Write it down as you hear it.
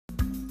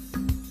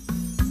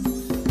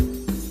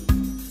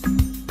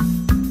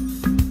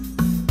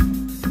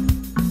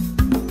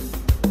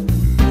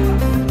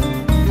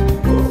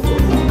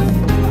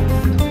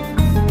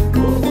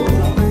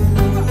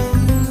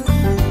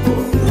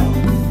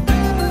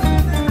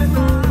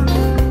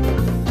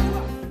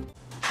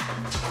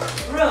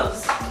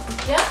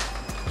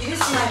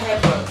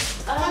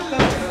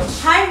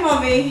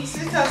Mommy.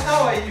 Sweetheart,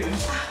 how are you?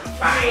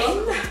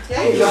 Fine.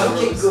 Yeah, you are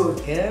looking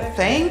good. Yeah.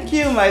 Thank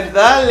you, my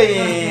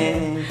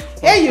darling.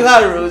 Here you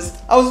are, Rose.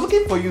 I was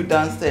looking for you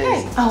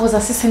downstairs. Hey, I was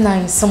assisting her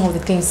in some of the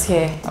things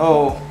here.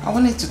 Oh, I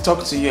wanted to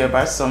talk to you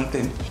about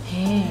something.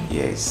 Hey.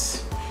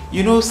 Yes.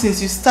 You know,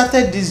 since you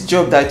started this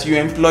job that you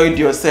employed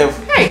yourself,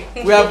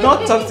 we have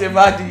not talked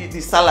about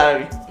the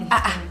salary.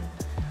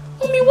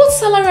 Mommy, what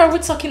salary are we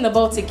talking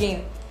about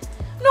again?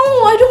 No,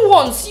 I don't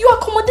want. You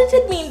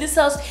accommodated me in this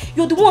house.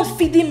 You're the one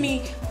feeding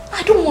me.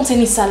 I don't want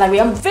any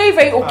salary. I'm very,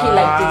 very okay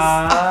like this.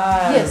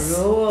 Yes.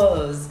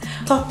 Rose,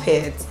 stop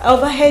it. I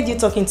overheard you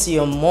talking to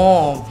your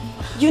mom.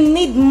 You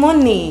need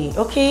money,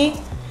 okay?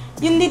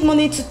 You need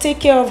money to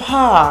take care of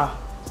her.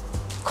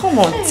 Come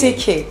on,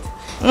 take it.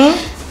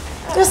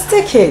 Just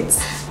take it.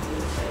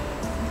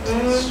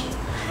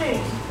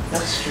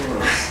 That's true,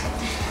 Rose.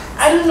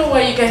 I don't know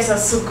why you guys are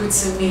so good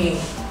to me.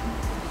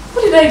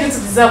 What did I do to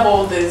deserve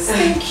all this?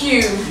 Thank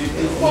you.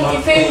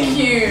 Mommy, thank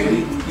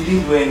you. You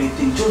didn't do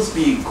anything. Just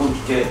be a good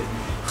girl.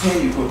 Here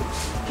you go.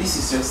 This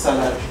is your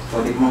salary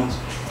for the month.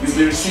 You'll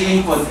be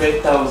receiving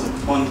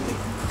 100,000 monthly.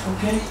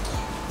 Okay?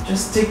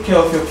 Just take care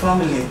of your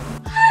family.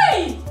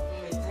 Hey!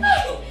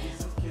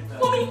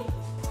 Mommy!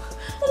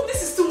 Oh,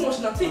 this is too much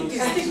now. Take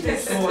this, take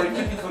this. Don't worry,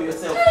 keep it for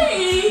yourself.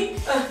 Hey!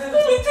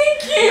 Mommy,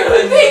 thank you!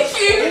 Thank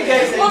you! You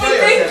guys Mommy, enjoy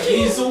thank yourself.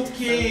 you! It's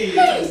okay.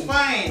 It's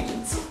fine.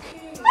 It's okay.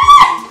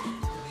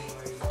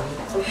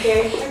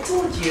 Okay, I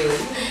told you.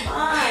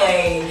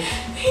 Fine.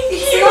 Thank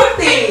you.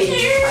 Nothing.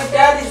 Thank you. My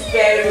dad is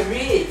very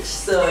rich,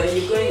 so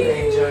you're going to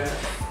enjoy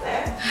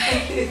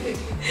it.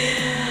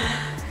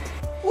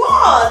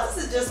 What?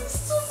 This is just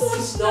so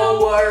much. Don't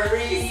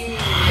worry.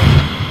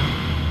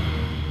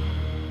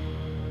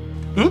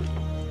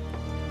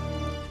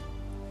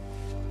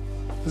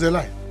 It's a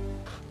lie.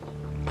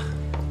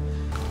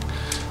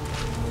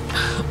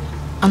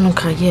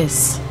 Anuka,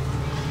 yes.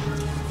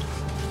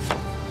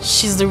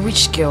 She's the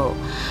rich girl.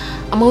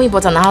 I'm only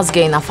but an house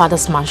girl in her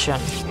father's mansion.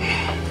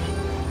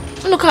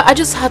 Anuka, I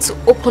just had to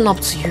open up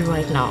to you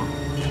right now.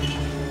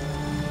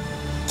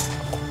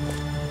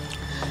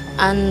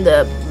 And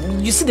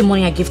you see the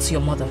money I gave to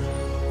your mother?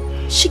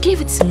 She gave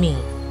it to me.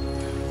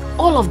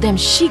 All of them,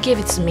 she gave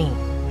it to me.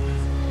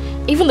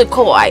 Even the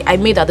call I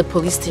made at the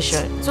police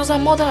station, it was her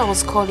mother I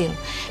was calling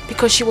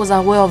because she was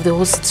aware of the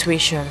whole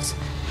situations.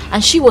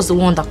 And she was the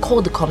one that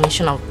called the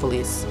commissioner of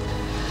police.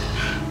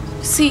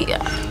 See,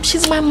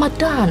 she's my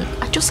madam.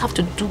 I just have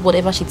to do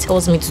whatever she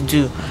tells me to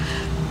do.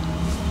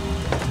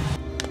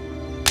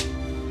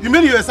 You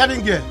mean you're a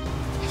serving girl?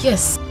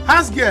 Yes.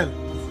 House girl?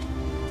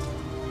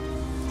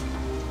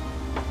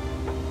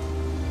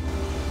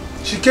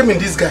 She came in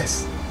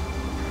disguise.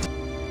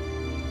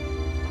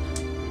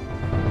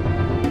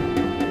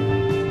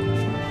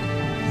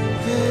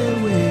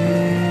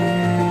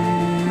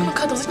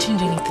 Anuka, does it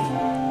change anything?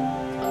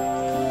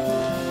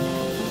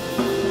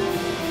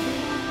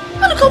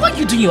 Anuka, why are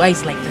you doing your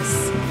eyes like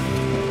this?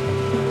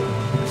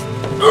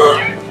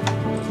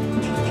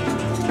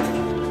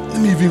 Let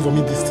me even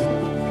vomit this thing.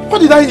 What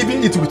did I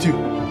even eat with you?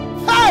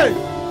 Hey!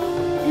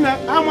 Nna,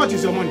 how much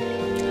is your money?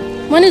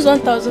 Money is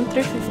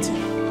 1,350.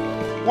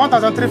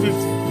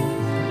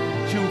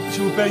 1,350.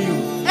 She will pay you.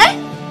 Eh?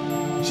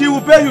 She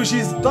will pay you.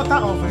 She's daughter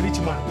of a rich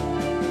man.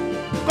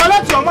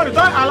 Collect your money.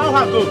 Don't allow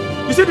her go.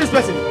 You see this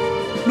person?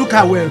 Look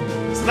her well.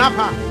 Snap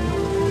her.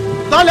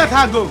 Don't let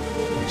her go.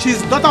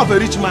 She's daughter of a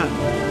rich man.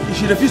 If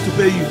she refuses to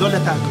pay you, don't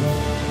let her go.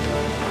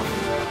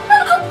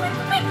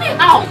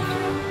 Ow!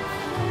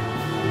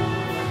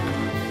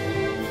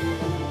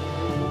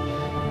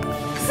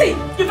 See,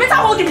 you better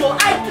hold him more.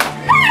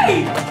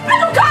 Hey!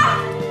 Anuka!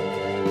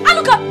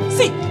 Anuka,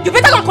 see, you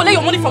better go and collect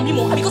your money from him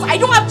more because I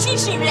don't have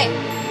chin-chin here.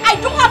 I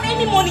don't have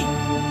any money.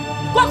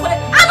 Go and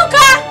collect.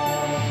 Anuka!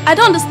 I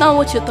don't understand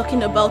what you're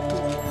talking about.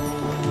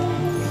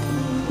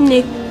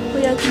 Nick,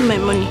 where are you give my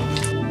money?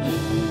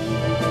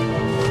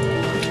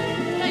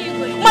 Where are you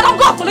going? Madam,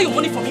 go and collect your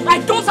money from him. I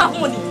don't have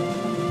money.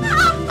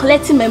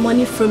 Collecting my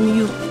money from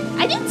you.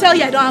 I didn't tell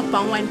you I don't have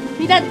palm wine.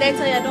 Neither did I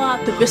tell you I don't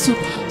have pepper soup.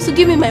 So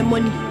give me my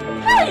money.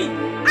 Hey!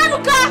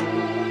 Anuka!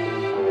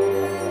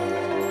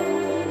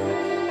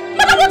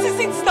 Madam, what is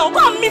it now? Go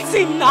and meet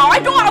him now. I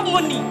don't have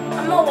money.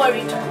 I'm not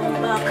worried.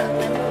 Come back.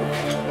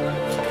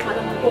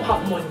 Madam, I don't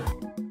have money.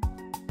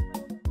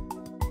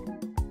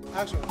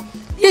 Action.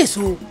 Yes,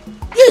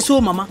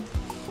 Mama.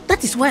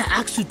 That is why I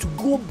asked you to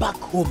go back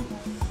home.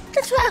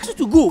 That's why I asked you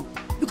to go.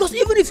 Because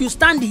even if you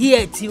stand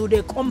here till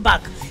they come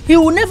back, he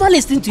will never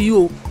listen to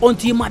you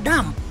until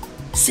Madam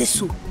says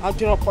so. How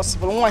do you know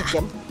possible?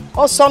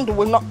 Or Sunday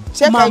will not.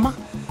 Mama,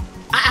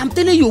 I am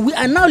telling you, we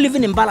are now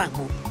living in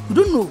Balago. You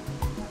don't know.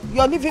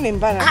 You're living in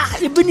Balago?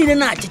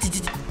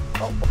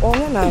 Oh,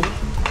 no.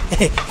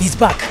 He's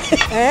back.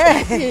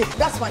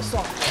 That's my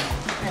son.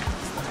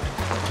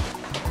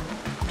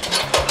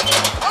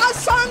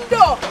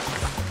 Asando!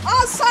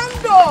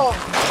 Asando!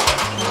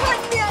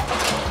 Come here.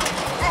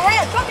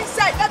 Hey, come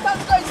inside. Let us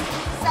go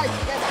inside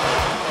together.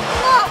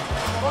 No!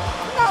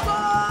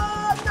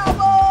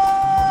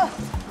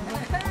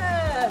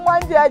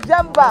 One day,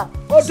 Jamba.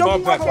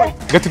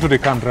 Get into the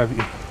car and drive in.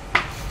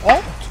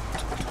 Eh?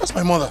 That's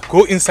my mother.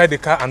 Go inside the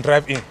car and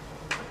drive in.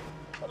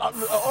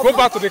 Go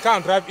back to the car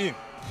and drive in.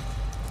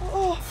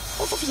 Oh,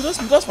 officer,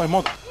 that's my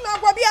mother. No,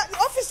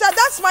 officer,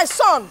 that's my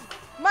son.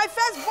 My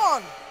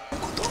firstborn.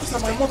 Officer,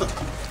 my mother.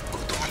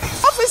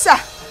 Officer,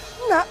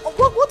 now,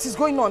 what is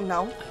going on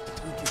now?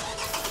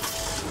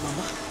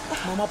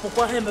 Mama,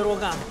 pourquoi elle me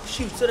regarde?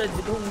 She said that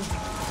they don't move.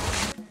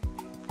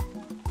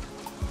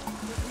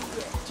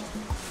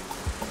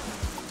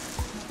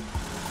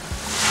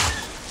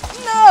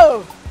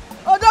 No!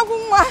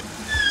 Odogunwa,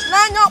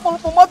 Nanya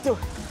Momoto.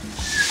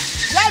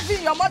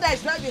 Driving, your mother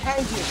is right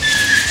behind you.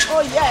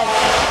 Oh, yes.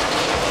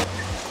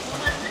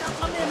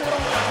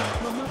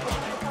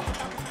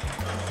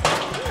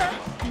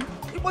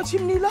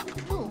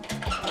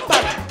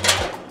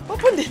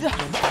 Open the door.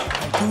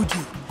 I told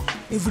you,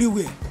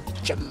 everywhere.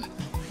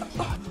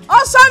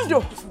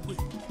 Osando!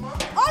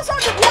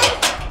 Osando,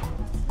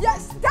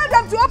 yes, tell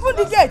them to open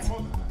the gate.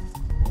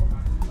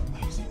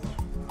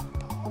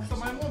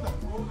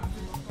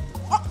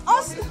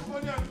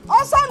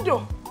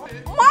 Osando!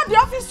 Ma the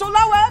office to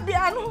lawa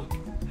bianu.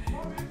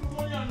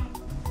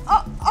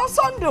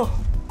 Osando!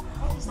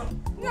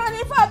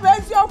 Nyani fa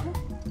bezi oku.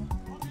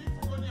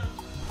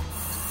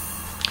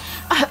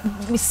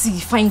 Let me see,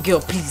 fine girl,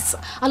 please.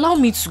 Allow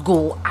me to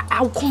go.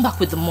 I'll come back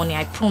with the money,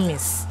 I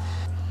promise.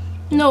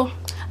 No,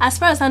 as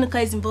far as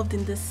Anuka is involved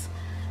in this,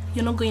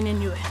 you're not going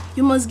anywhere.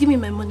 You must give me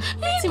my money.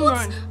 Hey, I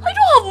don't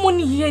have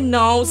money here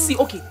now. See,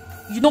 okay,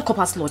 you know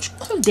Copper's Lodge.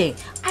 Come there.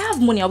 I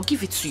have money, I'll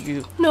give it to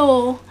you.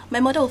 No,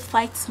 my mother will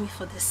fight me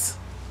for this.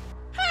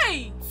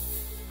 Hey,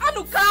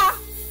 Anuka!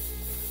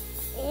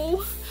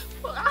 Oh,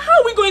 how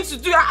are we going to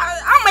do it?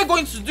 How am I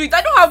going to do it?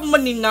 I don't have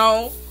money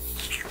now.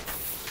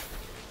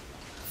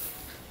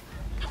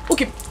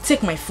 Okay,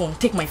 take my phone,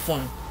 take my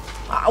phone.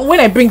 When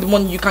I bring the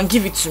money, you can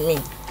give it to me.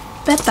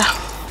 Better.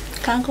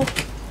 Can't go.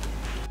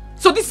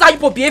 So this is how you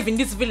behave in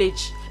this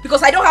village?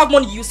 Because I don't have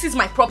money, you seize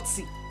my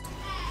property.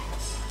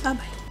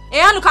 Bye-bye.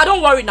 Hey, Anuka,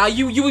 don't worry now.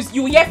 You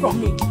hear from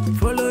me.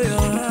 Follow your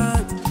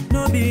heart,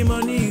 no be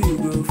money you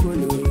go follow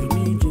me,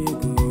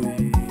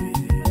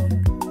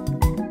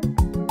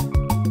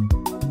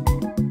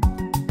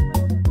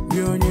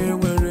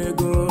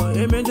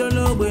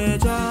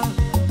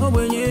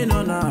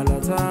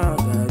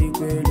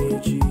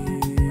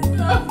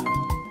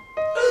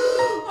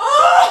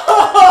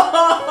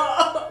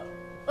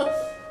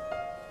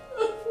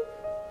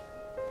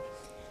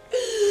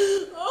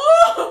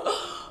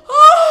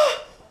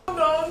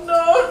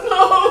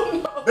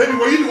 Baby,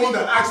 were you the one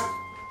that asked?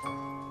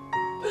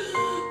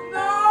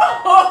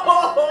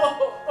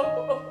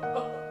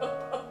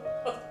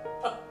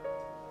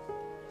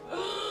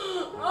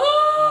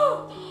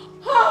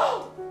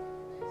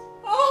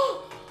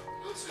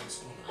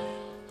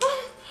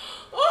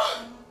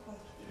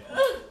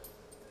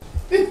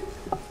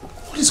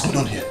 What is going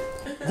on here?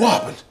 What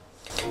happened?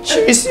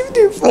 She received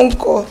a phone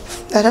call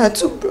that her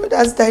two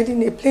brothers died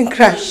in a plane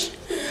crash.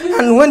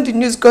 And when the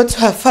news got to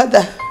her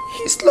father,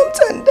 he slumped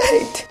and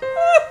died.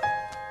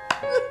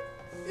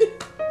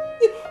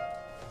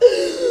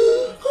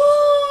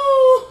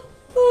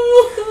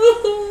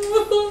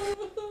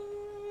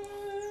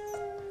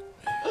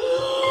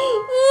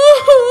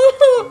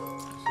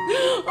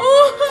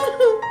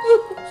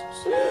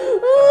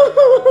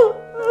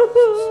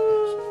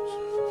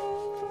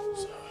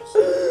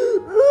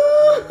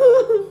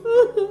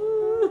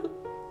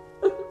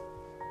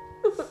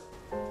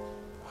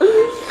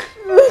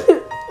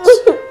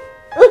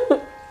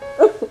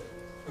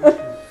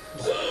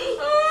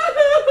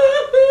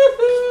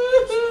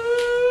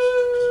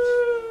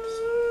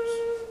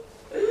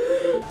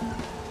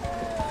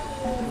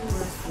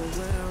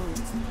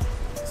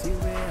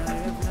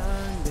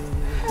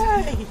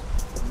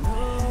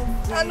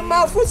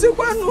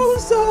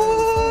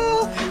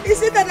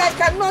 Is it that I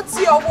cannot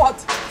see or what?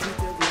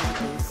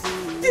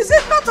 Is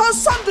it not on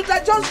Sunday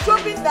that just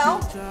drove in now?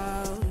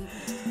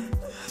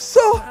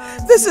 So,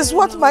 this is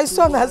what my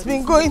son has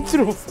been going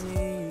through.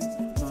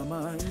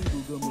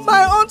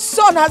 My own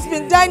son has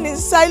been dying in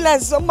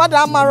silence, Mother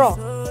Amaro.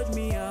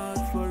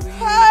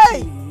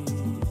 Hey!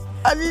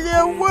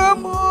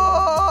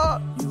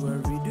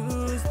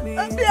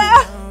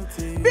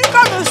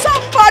 Because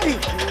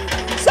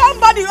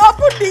somebody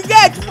open the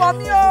gate for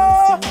me,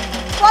 oh!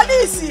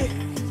 Police!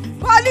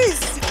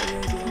 Police!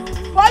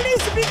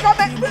 Police! Become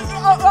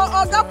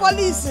Oga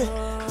Police!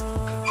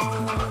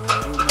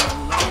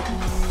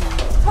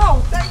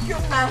 Oh, thank you,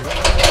 ma'am.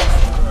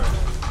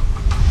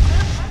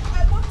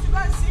 I want to go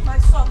and see my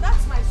son.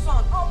 That's my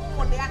son. Oh,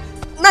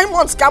 9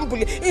 months,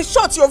 Kambuli. In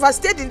short, you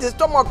overstayed in the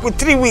stomach with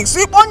 3 weeks.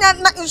 In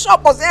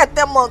short, was here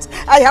 10 months.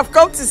 I have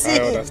come to see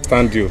him. I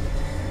understand you.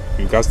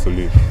 You got to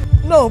leave.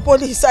 No,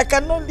 police, I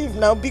cannot leave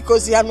now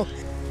because you know.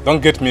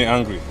 Don't get me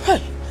angry.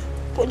 Hey,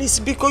 police,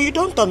 because you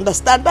don't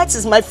understand. That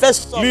is my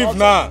first son. Leave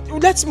now.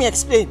 Let me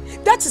explain.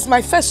 That is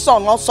my first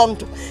son,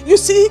 Osando. You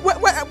see, when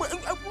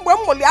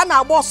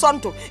Moliana was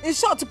Osando, in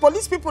short, the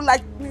police people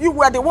like you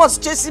were the ones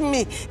chasing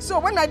me. So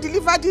when I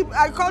delivered him,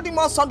 I called him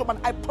Osando, but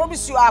I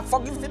promise you I have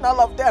forgiven all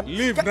of them.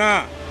 Leave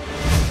now.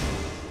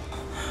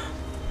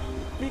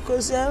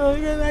 Because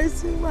I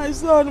see my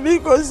son.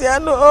 Because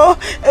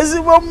as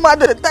a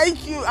mother,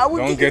 thank you. I will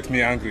Don't get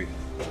me angry.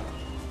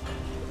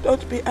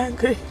 Don't be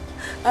angry.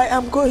 I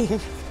am going.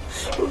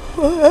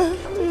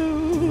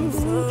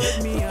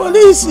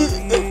 Police.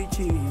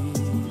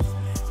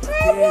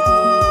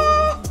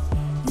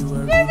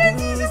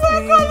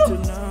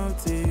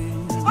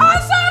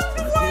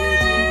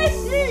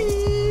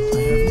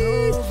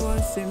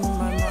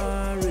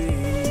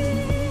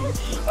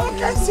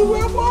 I see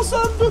where my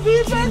son to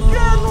be back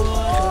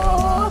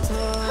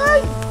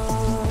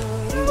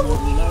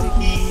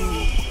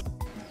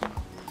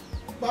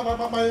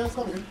Bye, yes,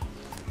 come in.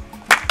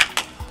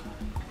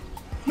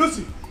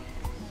 Lucy.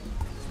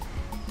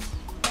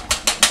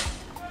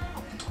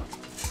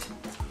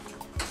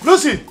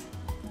 Lucy!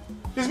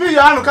 It's me,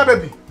 your Anuka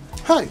baby.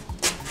 Hi.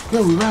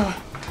 Where we were?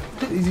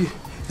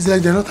 It's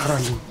like they're not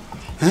around you.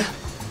 Eh?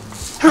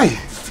 Hi.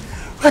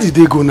 Where did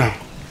they go now?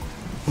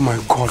 Oh my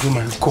God, oh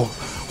my God.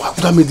 Why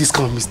would I make this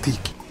kind of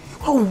mistake?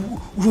 Why would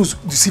Rose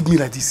deceive me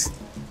like this?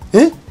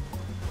 Eh?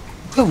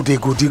 Where would they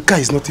go? The guy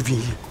is not even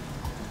here.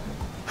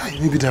 Hi,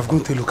 maybe they have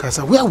gone to Luca's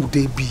house. Where would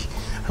they be?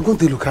 I'm going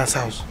to Luca's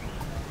house.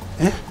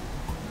 Eh?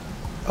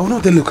 I will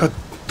not let Luca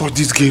touch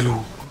this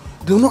girl.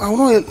 I will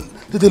not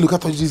let Luca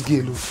touch this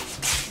girl.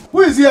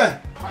 Who is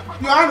here?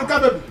 You are Luca,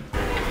 baby.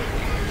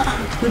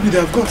 Maybe they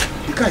have gone.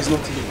 The guy is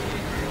not here.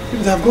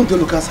 Maybe they have gone to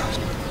Luca's house.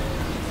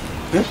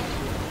 Eh?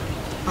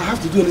 I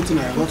have to do anything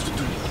I want to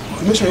do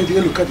to make sure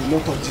the Luca did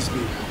not touch this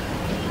baby.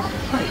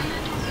 Hi.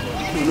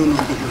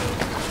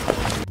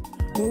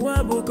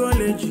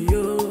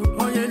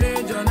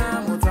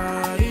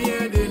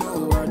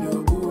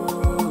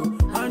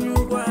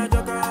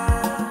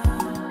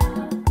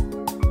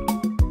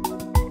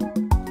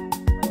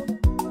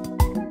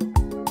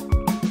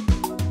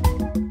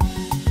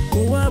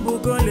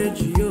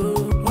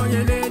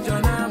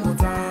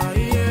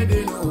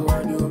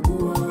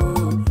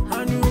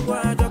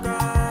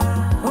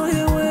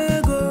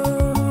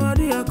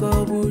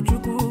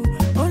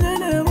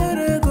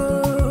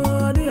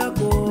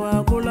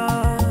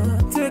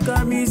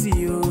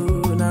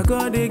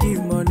 God they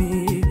give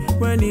money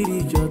when it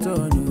reach your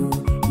turn,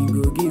 he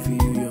go give you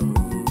your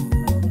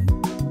own.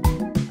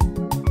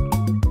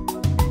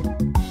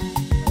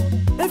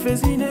 If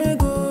it's in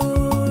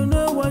ego,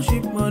 no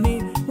worship money.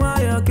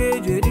 Why a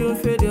cage you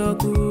fed your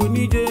cool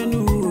need you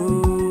know?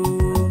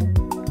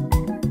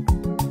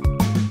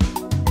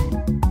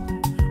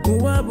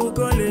 Uwabu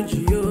college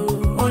yo,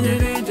 onye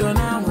ne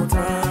jona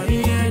muta,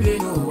 iye de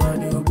no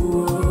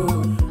wadobu.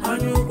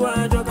 Anyu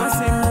kwa joka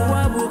sim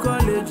uwabu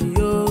college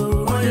yo.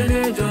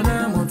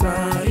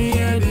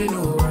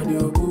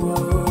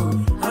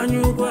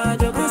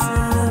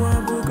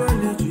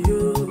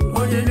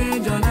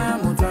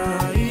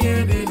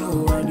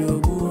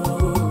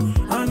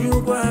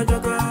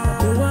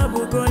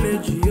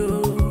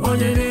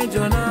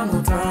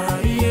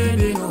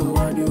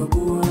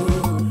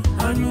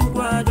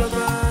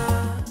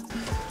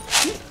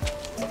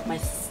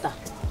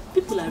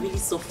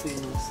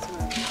 Suffering.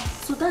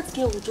 So that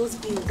girl will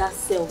just be in that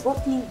cell,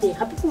 rotting there.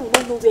 Her people will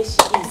not know where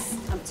she is.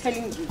 I'm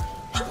telling you.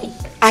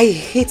 I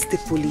hate the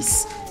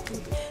police.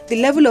 The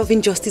level of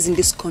injustice in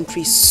this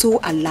country is so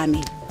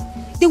alarming.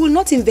 They will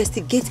not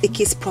investigate a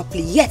case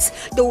properly, yet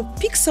they will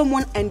pick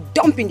someone and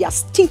dump in their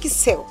stinky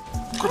cell.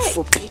 God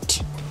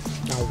forbid.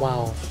 Oh,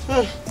 wow.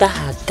 That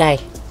her guy,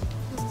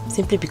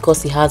 simply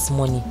because he has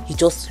money, he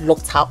just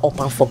locked her up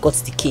and forgot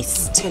the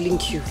case. I'm telling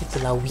you.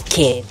 People are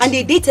wicked. And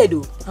they dated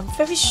though. I'm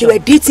very sure. They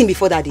were dating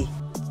before that day.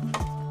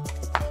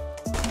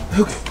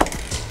 Okay.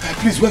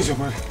 Please, where's your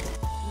money?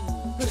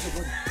 Where's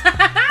your money?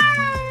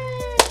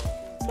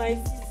 My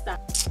sister.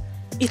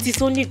 It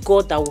is only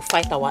God that will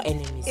fight our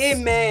enemies.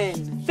 Amen.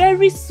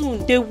 Very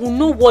soon, they will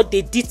know what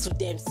they did to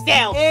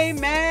themselves.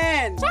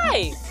 Amen.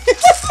 Hi.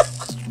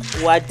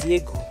 What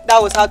Diego?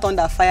 That was how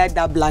Thunder fired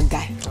that black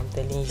guy. I'm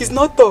telling you. He's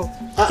not tall.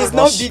 He's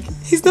not big.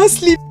 He's not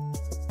sleep.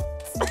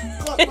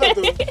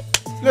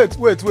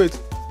 Wait.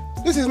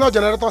 This is not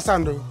generator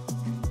sound though.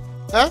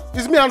 Huh?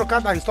 It's me and Oka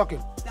that is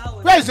talking.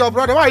 Where is your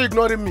brother? Why are you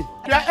ignoring me?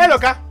 Yeah,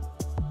 Eloka,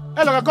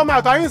 come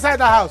out. I'm inside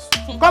the house.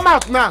 Come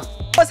out now.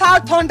 That was how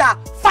Thunder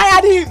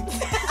fired him.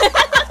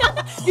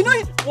 You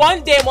know,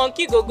 one day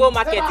monkey go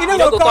market. You know,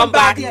 go come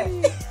back. Never.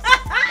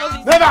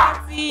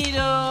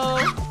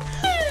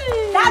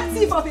 That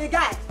thief of a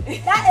guy.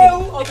 That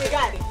ew of a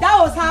guy. That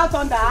was how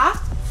Thunder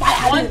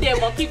fired one him. day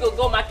monkey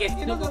go market.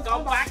 You know, go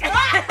come back.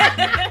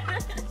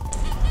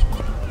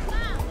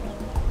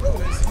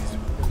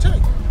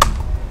 Check.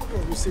 What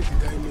kind of mistake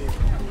did I make?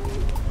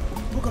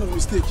 What kind of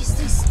mistake is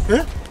this?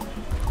 Eh?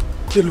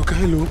 Hello,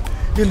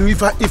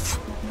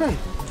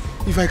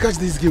 if I catch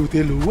this girl with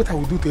Hello, what I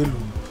will do to Hello?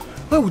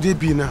 Where would they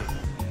be now?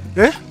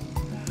 Eh?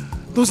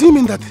 Does it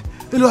mean that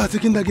Hello has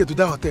taken that girl to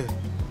that hotel?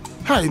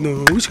 I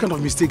know. Which kind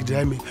of mistake did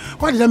I make?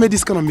 Why did I make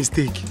this kind of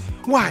mistake?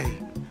 Why?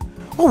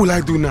 What will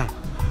I do now?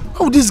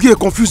 How would this girl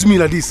confuse me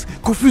like this?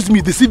 Confuse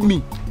me, deceive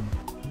me?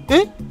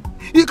 Eh?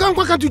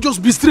 Why can't you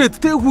just be straight?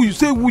 Say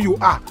who you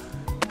are.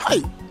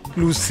 Hi,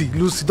 Lucy,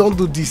 don't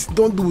do this.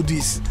 Don't do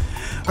this.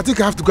 I think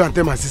I have to go and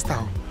tell my sister.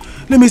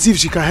 Let me see if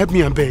she can help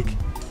me and beg.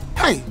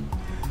 Hi.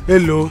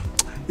 Hello.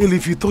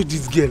 If you touch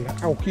this girl,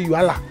 I'll kill you.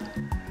 Allah.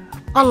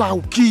 Allah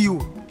will kill you.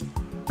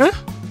 Eh?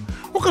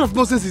 What kind of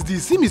nonsense is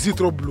this? See me see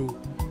trouble.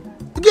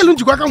 The girl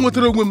don't come with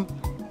her woman.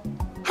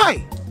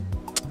 Hi.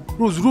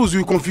 Rose,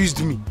 you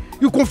confused me.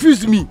 You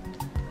confused me.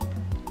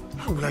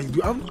 How will I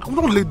do? I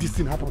will not let this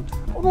thing happen.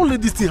 I will not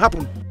let this thing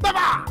happen.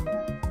 Never!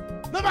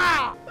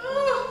 Never!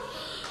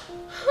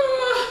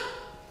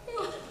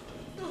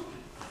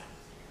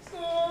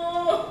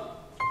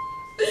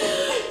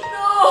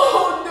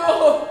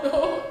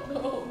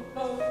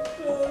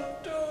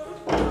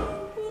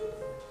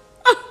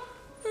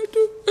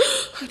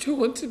 I don't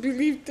want to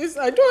believe this.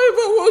 I don't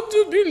ever want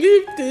to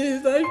believe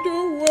this. I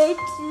don't want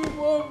to,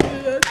 Mommy.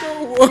 I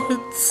don't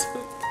want to.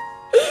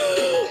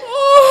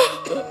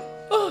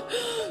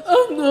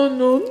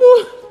 No.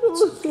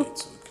 It's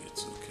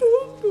okay.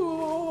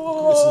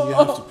 No. Listen, you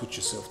have to put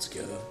yourself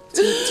together.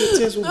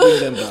 Tears will bring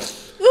them back.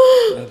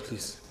 No,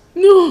 please.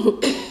 No.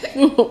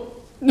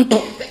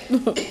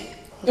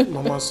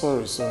 Mama,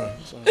 sorry. It's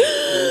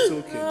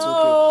okay.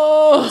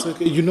 It's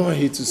okay. You know I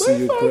hate to see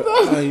you cry.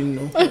 I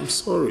know. I'm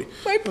sorry.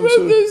 My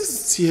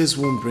brothers. Tears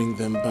won't bring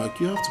them back.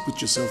 You have to put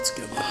yourself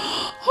together.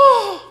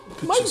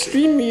 Am I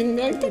dreaming?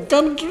 I think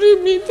I'm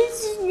dreaming.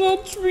 This is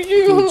not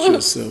real. Put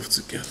yourself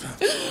together.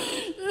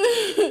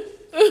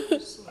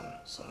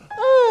 Sorry.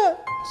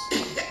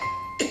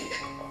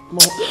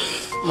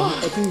 Mama,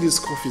 I think this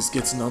cough is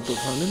getting out of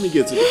hand. Let me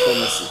get to the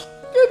pharmacy.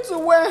 Get to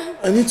where?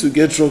 I need to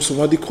get drugs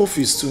over. The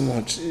coffee is too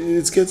much.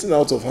 It's getting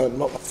out of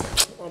hand.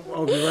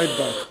 I'll be right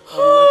back.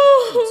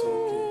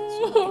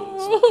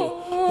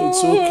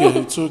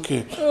 It's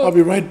okay. I'll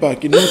be right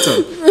back in no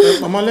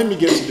time. Mama, let me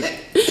get to the...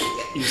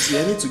 You see,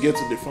 I need to get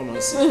to the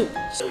pharmacy.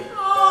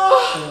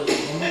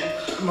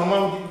 Mama,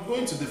 I'm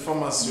going to the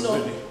pharmacy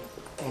already.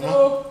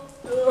 Mama?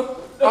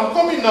 I'm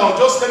coming now.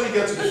 Just let me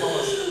get to the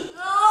pharmacy.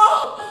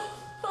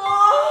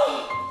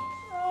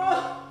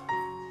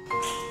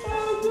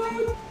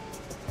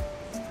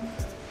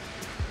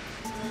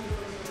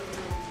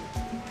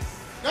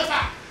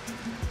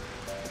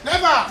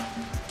 Never!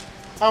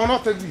 I will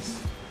not take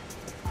this.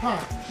 I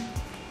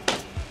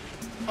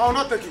will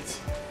not take it.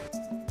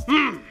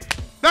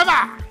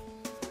 Never!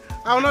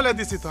 I will not let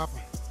this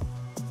happen.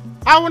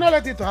 I will not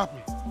let it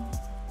happen.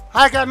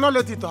 I cannot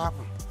let it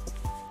happen.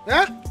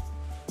 Eh?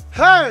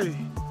 Hey!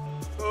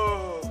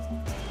 Oh.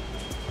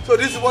 So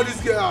this is what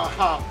this girl...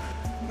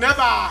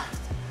 Never!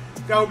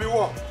 There will be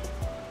war.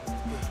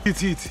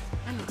 Eat.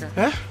 Okay.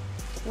 Eh?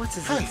 What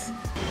is hey. it?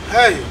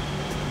 Hey!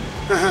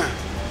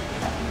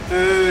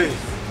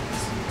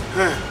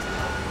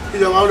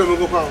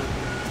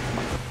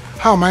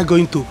 How am I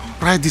going to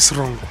right this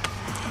wrong?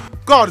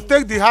 God,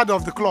 take the hand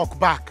of the clock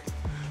back.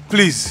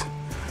 Please.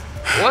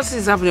 What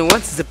is happening?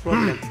 What is the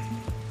problem?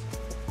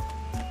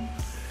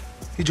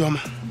 Ijoma.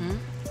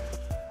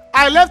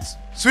 I left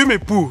swimming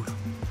pool.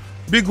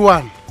 Big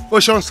one.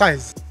 Ocean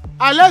size.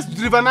 I left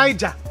River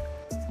Niger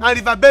and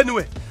River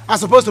Benue. I'm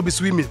supposed to be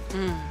swimming.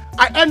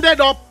 I ended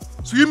up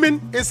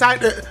swimming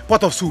inside a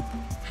pot of soup.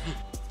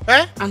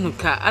 Eh?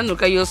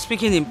 Anuka, you're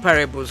speaking in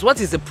parables.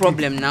 What is the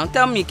problem now?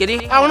 Tell me,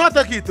 Kedi. I will not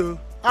take it.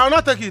 I will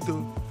not take it.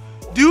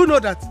 Do you know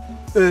that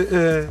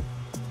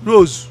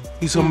Rose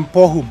is from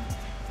poor home?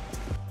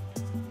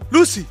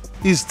 Lucy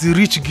is the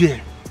rich girl.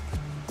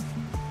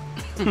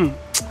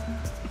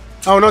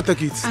 I will not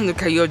take it.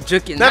 Anuka, you're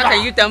joking. Never. How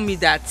can you tell me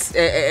that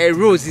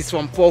Rose is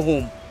from poor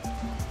home?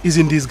 Is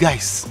in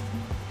disguise.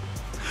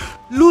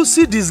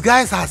 Lucy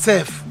disguised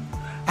herself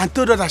and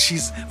told her that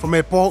she's from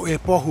a poor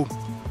home.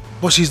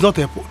 But she's not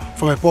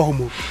from a poor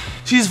home.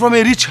 She's from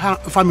a rich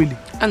family.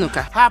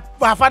 Anuka. Her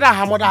father and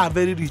her mother are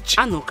very rich.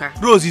 Anuka.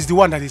 Rose is the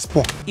one that is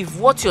poor. If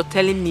what you're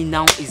telling me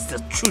now is the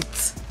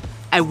truth,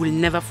 I will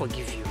never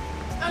forgive you.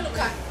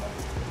 Anuka.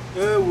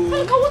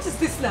 Anuka, what is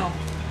this now?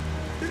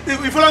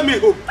 You follow me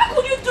home. How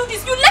could you do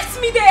this? You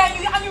left me there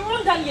and you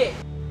run down here.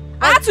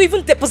 I had to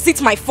even deposit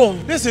my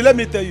phone. Listen, let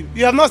me tell you.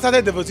 You have not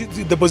started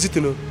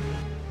depositing.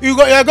 You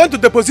are going to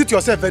deposit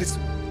yourself very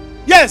soon.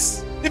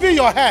 Yes, even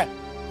your hair,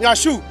 your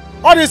shoe,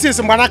 all this is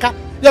Manaka.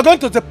 You are going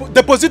to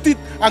deposit it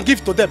and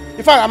give to them.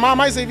 In fact,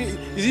 Mama is saying,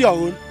 is it your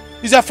own?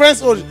 Is your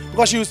friend's own?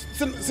 Because she will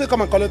still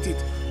come and collect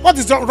it. What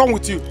is wrong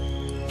with you?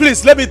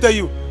 Please, let me tell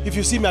you. If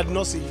you see me, I do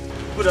not see you.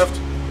 Good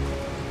afternoon.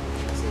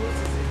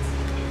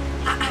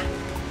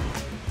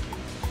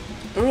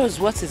 Rose,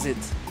 what is it?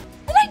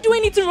 Did I do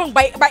anything wrong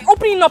by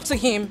opening up to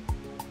him?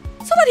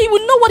 So that he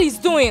would know what he's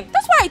doing.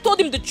 That's why I told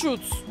him the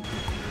truth.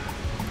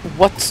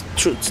 What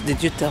truth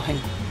did you tell him?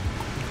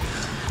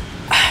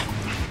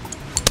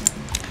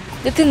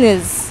 The thing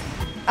is,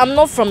 I'm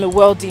not from a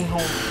wealthy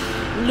home.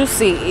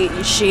 Lucy,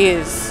 she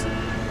is.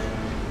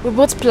 We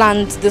both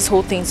planned this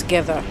whole thing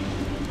together.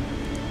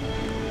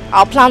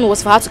 Our plan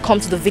was for her to come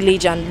to the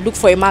village and look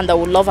for a man that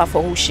would love her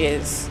for who she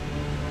is.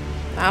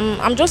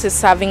 I'm just a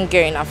serving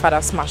girl in her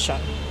father's mansion.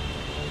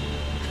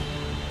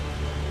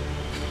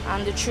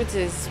 And the truth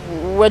is,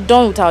 we're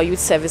done with our youth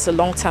service a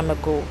long time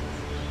ago.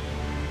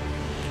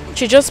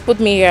 She just put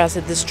me here as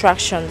a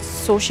distraction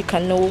so she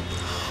can know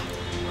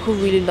who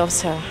really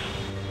loves her.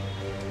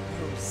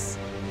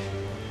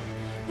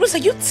 Rose, are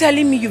you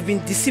telling me you've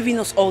been deceiving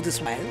us all this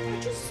while?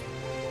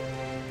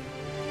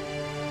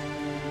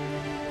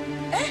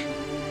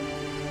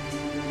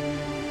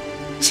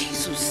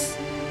 Jesus.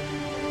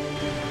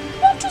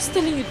 I'm just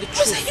telling you the truth.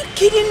 Rose, are you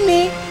kidding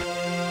me?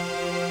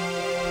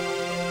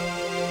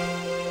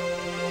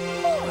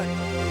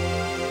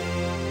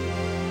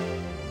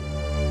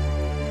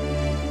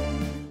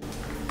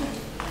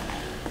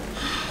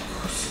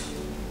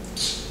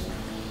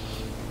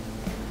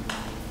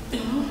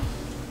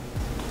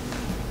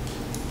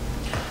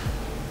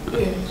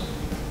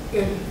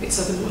 It's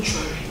at the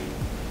mortuary.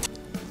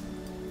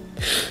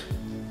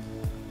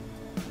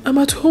 I'm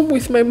at home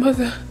with my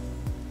mother.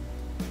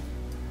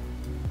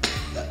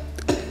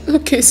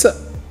 Okay, sir.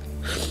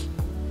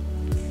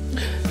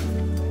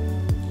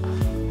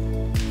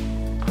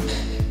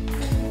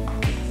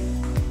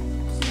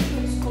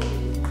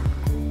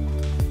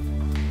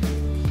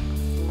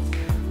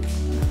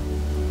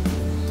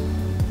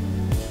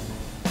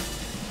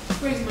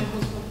 Where is my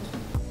husband?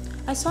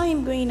 I saw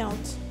him going out.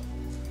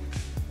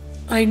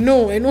 I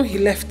know he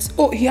left.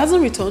 Oh, he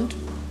hasn't returned?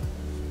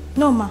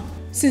 No, ma.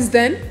 Since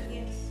then?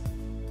 Yes.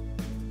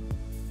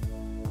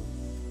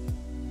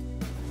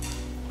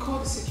 Call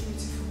the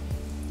security phone.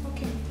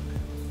 Okay.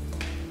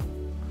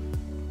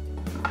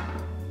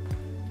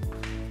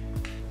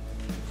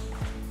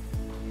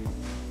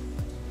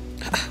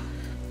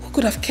 Who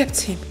could have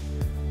kept him?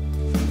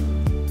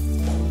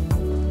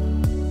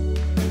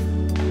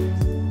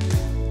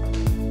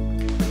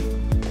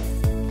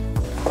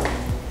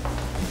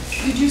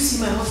 Did you see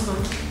my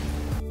husband?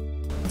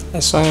 I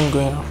saw him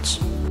going out.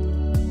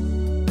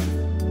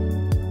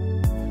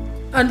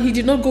 And he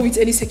did not go with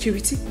any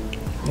security?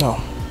 No,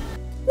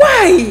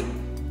 Why?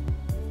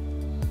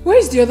 Where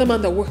is the other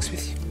man that works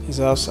with you? he's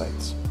outside.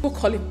 Go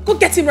call him. Go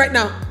get him right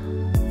now.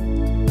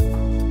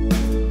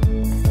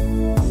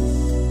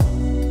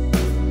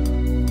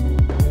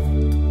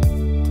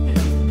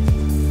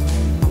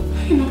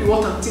 You know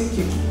what I'm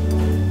thinking.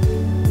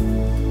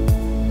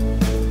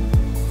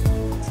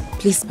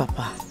 Please,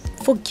 Papa,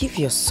 forgive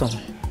your son.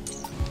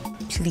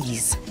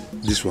 Please.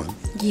 This one?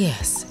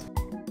 Yes.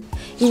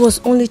 He was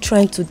only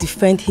trying to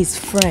defend his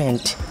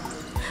friend.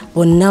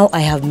 But now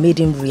I have made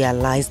him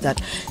realize that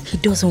he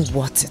doesn't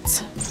want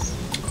it.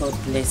 God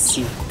bless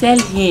you. Tell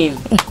him.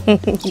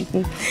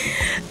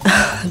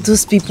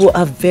 Those people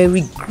are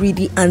very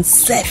greedy and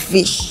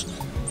selfish.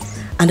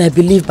 And I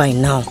believe by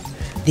now,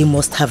 they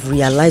must have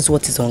realized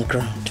what is on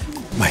ground.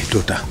 My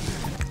daughter,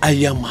 I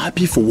am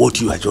happy for what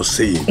you are just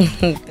saying.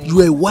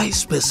 You are a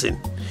wise person.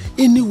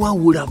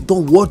 Anyone would have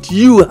done what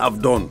you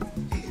have done.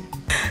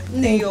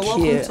 Thank You're you.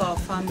 welcome to our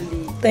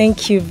family.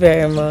 Thank you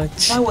very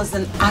much. That was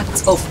an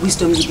act of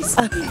wisdom you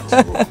displayed.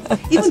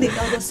 Even the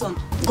elder son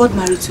got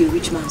married to a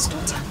rich man's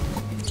daughter.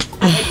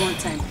 I heard one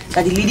time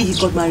that the lady he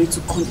got married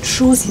to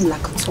controls him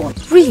like a toy.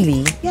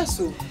 Really? Yes,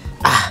 so.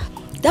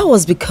 That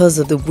was because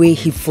of the way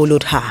he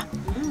followed her.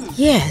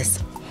 Yes.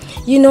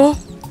 You know,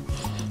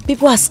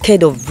 people are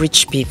scared of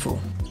rich people.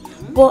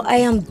 But I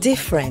am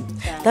different.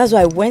 That's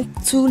why I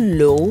went too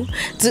low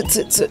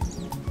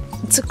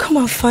to come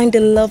and find the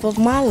love of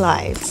my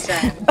life.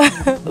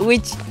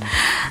 Which,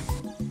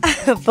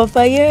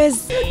 Papa,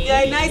 yes. You're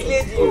a nice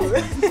lady.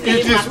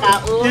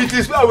 It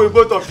is well with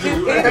both of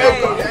you.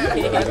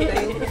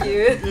 Thank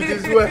you. It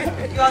is well.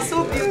 You are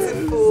so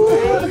beautiful.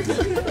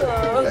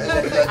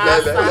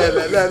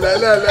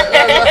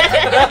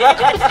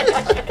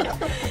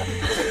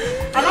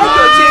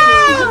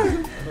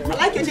 I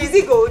like your chain. Is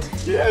it gold?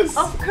 Yes.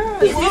 Of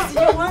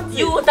course.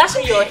 You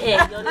dashing your hair.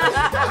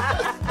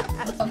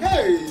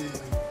 Hey,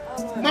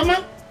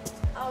 Mama,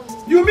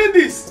 you mean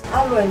this?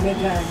 Hello,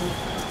 Negani.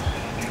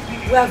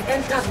 We have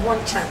entered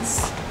one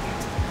chance.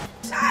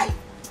 Hey,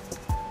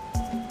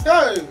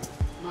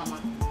 Mama.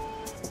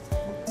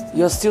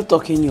 You're still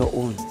talking your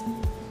own.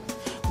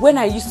 When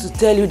I used to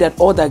tell you that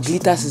all that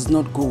glitters is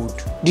not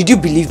gold, did you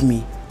believe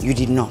me? You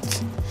did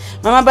not.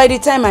 Mama, by the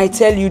time I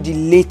tell you the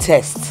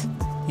latest,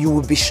 you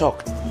will be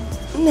shocked.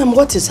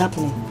 What is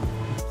happening?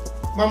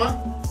 Mama,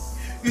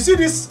 you see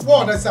this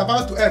war that is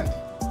about to end?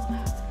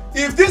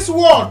 If this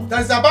war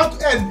that is about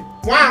to end,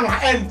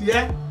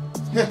 yeah?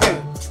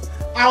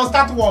 I will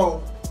start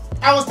war.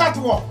 I will start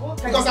war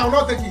because I will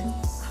not take it.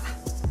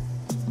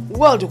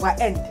 World will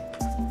end.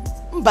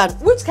 But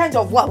which kind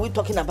of war are we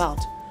talking about?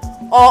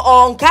 Or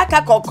on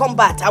Kaka or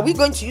combat? Are we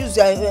going to use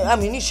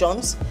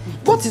ammunitions?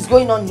 What is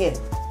going on here?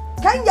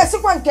 Kenya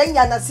Sekwan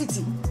Kenya na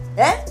city.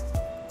 Eh?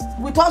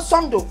 With our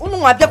Sondo.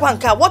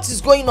 What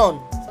is going on?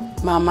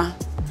 Mama,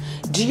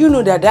 do you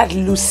know that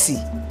Lucy,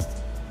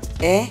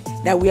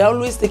 that we are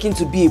always taking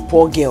to be a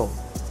poor girl,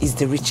 is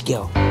the rich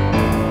girl?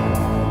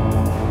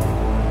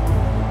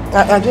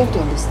 I don't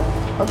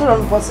understand. I'm the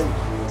wrong person.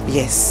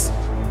 Yes.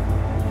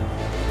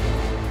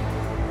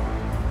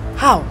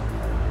 How?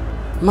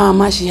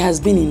 Mama, she has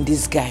been in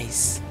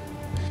disguise.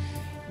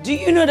 Do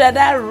you know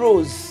that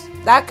Rose,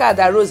 that car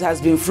that Rose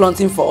has been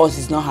flaunting for us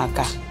is not her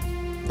car?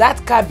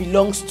 That car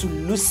belongs to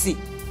Lucy.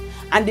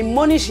 And the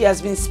money she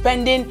has been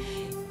spending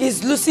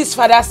is Lucy's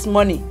father's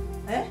money.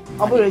 Eh?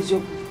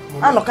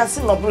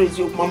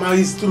 Mama,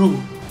 it's true.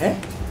 Eh?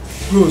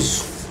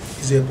 Rose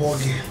is a poor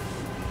girl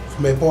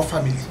from a poor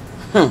family.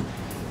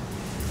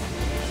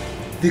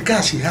 The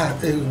car she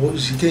had,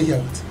 she came here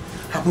with,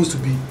 happens to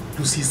be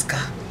Lucy's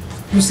car.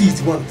 Lucy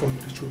is the one from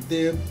the show.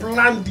 They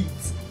planned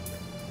it.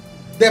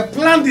 They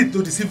planned it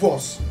to deceive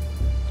us.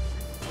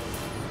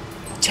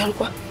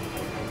 Chalwa,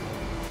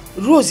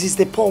 Rose is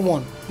the poor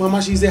one.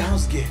 Mama, she's a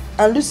house girl.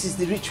 And Lucy is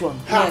the rich one.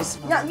 Yes.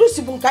 Yeah,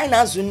 Lucy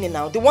Bunkaina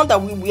now, the one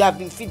that we have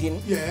been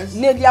feeding. Yes.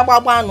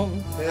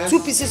 Yes. 2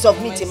 pieces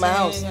of meat in my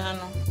house.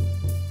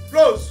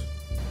 Rose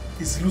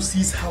is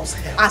Lucy's house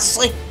help.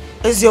 Asri.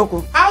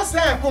 Ezioko. House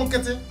help,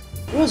 Unkete.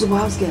 Rose is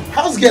house girl.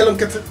 House girl,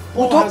 Unkete.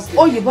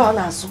 Oh, you born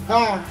asu.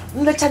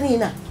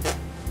 Nlechanina.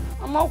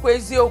 I'm okay,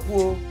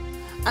 Ezioko.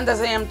 And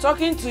as I am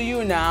talking to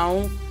you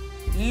now,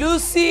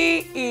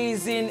 Lucy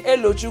is in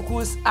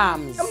Elochukwu's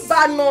arms.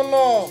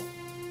 No.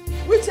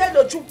 Which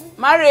Elochukwu?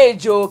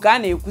 Marriage,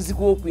 can you Which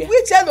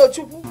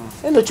Elochukwu?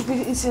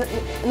 Elochukwu is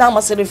now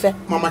Maserife.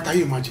 Mama, can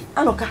you imagine?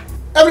 Anoka.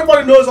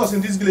 Everybody knows us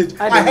in this village.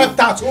 I helped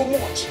her so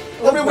much.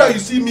 Everywhere you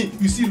see me,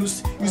 you see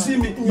Lucy. You see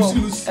me, you see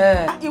Lucy.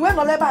 You went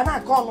on Leba and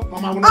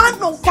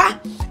Anoka.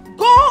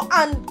 Go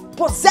and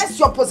possess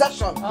your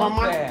possession.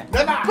 Mama,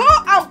 go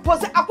and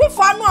possess. Go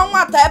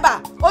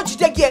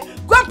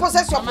and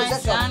possess your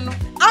possession.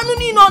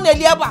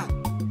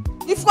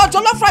 If you got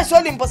jollof rice,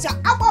 only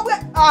impossible.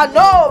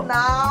 No,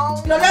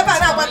 now. No,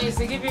 never. Is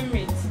giving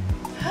meat?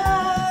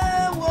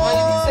 What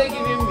did you say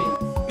giving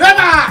meat?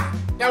 Never.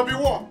 There'll be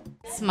war.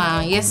 Yes, ma.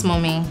 Yes,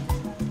 mommy.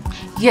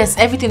 Yes,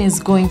 everything is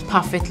going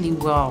perfectly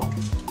well.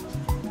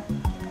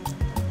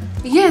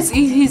 Yes,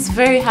 he's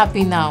very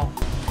happy now.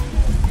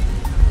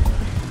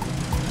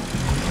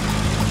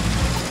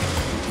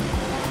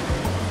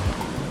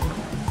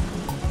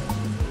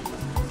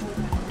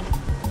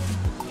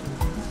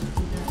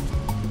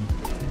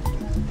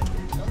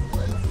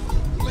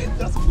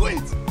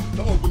 Wait.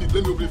 Come on, Bonnie,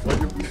 let me open it for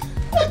you.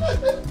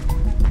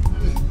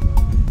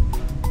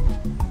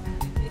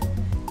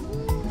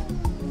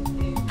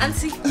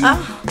 Auntie,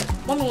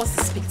 mommy wants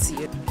to speak to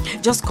you.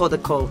 Just call the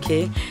call,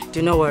 okay?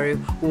 Do not worry.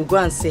 We'll go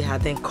and see her,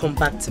 then come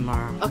back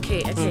tomorrow.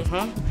 Okay.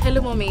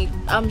 Hello, mommy.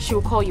 She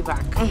will call you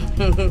back.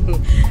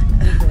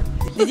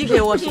 Did you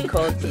hear what she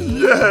called?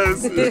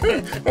 Yes.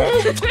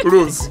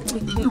 Rose,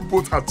 you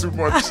both are too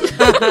much.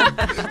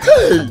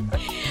 Hey.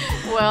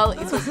 Well,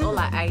 it was all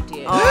our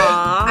idea.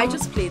 I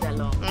just played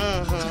along.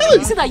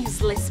 You see that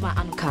useless man,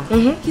 Anuka?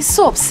 He's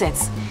so upset.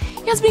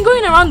 He has been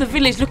going around the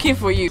village looking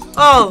for you.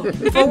 Oh,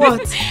 for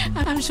what?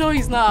 I'm sure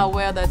he's not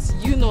aware that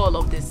you know all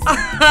of this.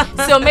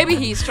 So maybe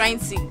he's trying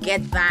to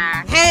get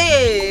back.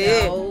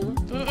 Hey! No.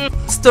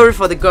 Story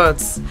for the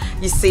gods.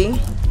 You see,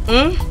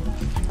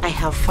 I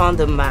have found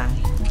a man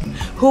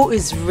who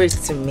is rich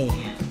to me.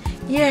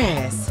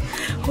 Yes,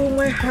 who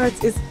my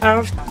heart is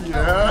after.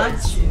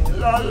 Yes,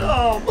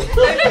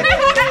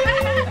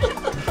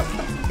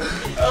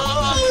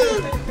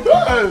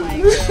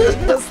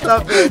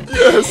 Stop it.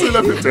 Yes,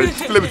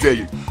 let me tell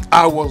you.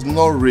 I was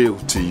not real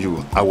to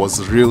you. I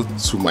was real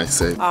to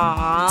myself.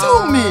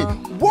 Tell me,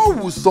 what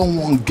would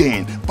someone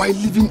gain by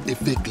living a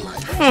fake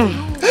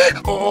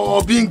life?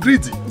 Or being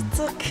greedy? It's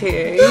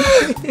okay. You're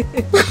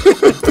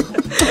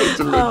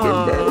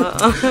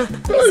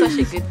such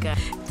a good guy.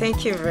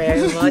 Thank you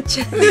very much.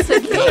 It's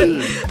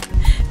okay.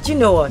 Do you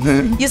know what?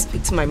 You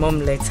speak to my mom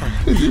later.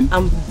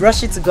 I'm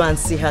rushing to go and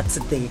see her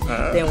today.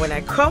 Then when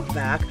I come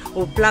back,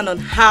 we'll plan on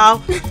how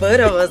both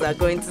of us are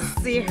going to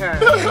see her.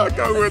 I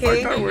can't wait.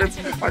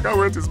 I can't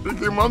wait to speak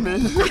to mommy.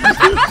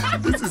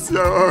 This is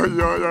your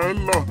in-law.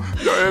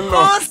 Your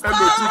in-law. Oh, stop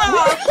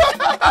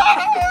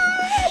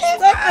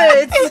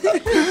it.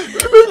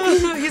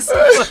 You're so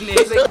funny.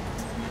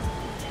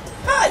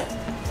 Hi.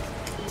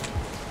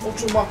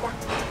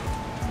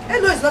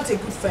 Elo is not a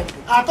good friend.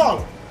 At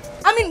all.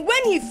 I mean,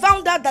 when he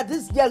found out that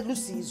this girl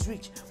Lucy is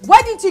rich,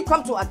 why didn't he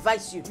come to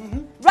advise you?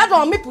 Rather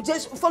than me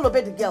just follow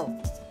the girl.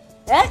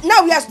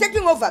 Now he has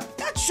taken over.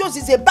 That shows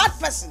he's a bad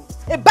person,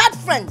 a bad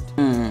friend.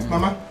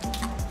 Mama,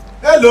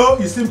 hello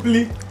is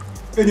simply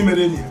any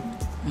millennium.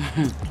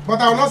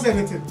 But I will not say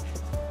anything.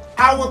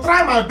 I will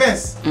try my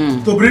best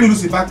to bring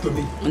Lucy back to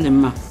me.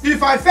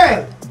 If I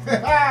fail,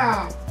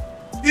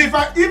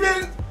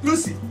 even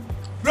Lucy,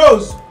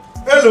 Rose,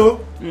 hello,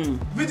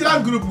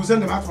 vigilant group will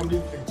send them out from the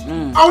village.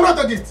 I will not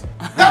take it.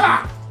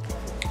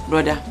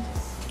 Brother,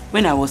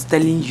 when I was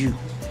telling you,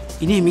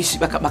 you need me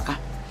baka.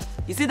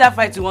 You see that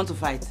fight you want to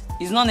fight?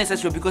 It's not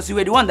necessary because you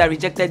were the one that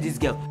rejected this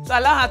girl. So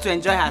allow her to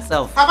enjoy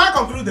herself. Have I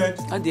concluded?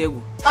 How dare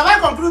you? Have I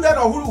concluded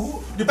on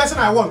who the person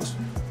I want?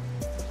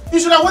 You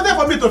should have waited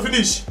for me to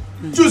finish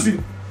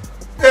choosing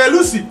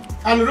Lucy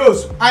and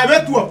Rose. I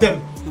met 2 of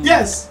them.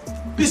 Yes.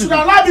 You should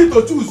allow me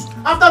to choose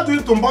after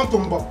doing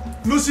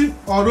Tumbo, Lucy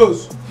or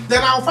Rose.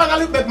 Then I'll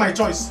finally make my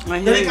choice.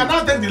 Then he can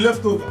now take the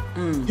leftover.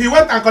 He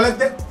went and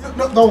collected.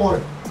 No, don't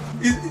worry.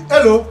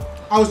 Hello,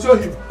 I'll show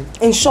him.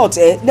 In short,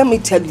 let me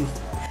tell you,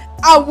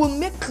 I will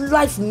make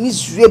life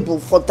miserable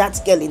for that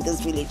girl in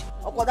this village.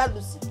 Or for that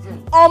Lucy.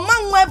 Or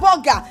man, my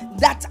burger,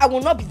 that I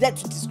will not be there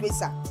to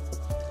disgrace her.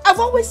 I I've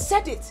always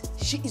said it.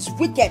 She is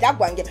wicked,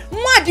 Agwange.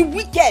 Mad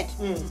wicked.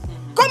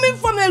 Coming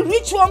from a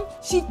rich one,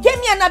 she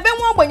came here and I been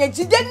one when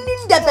she didn't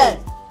need the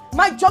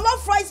my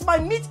jollof rice, my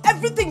meat,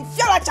 everything.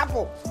 Fiala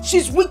Chapel.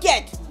 She's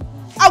wicked.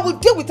 I will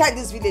deal with her in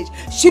this village.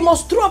 She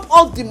must throw up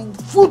all the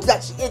food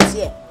that she ate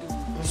here.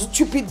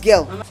 Stupid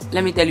girl.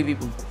 Let me tell you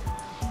people.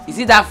 You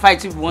see that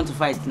fight people want to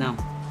fight now?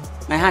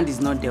 My hand is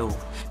not there.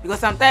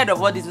 Because I'm tired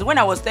of all this. When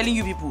I was telling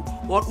you people,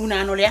 what Una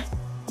Anoria?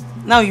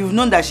 Now you've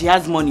known that she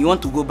has money, you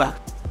want to go back.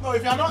 No,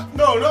 if you're not,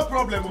 no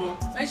problem.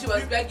 When she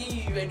was begging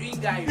you, you were doing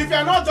guy. If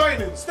you're not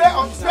joining, stay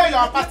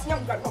your party.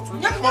 Mama,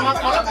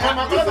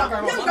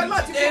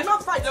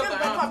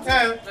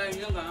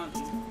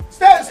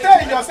 stay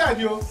in your side,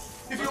 yo.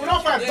 If you will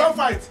not fight, don't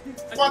fight.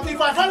 But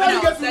if I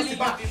finally get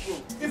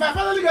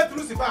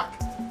Lucy back,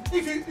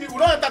 if you will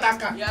not enter that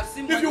car, if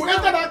you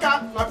enter that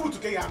car, I put to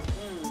KM.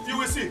 You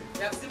will see. You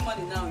have seen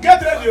money now.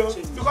 Get ready, yo.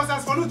 Because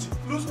as for Lucy,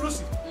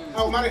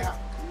 I will marry her.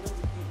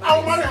 I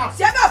will marry her.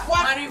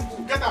 Marry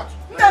who? Get out.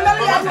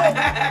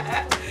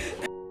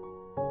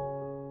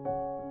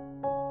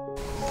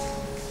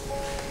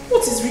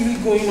 What is really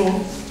going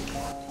on?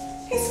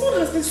 His phone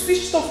has been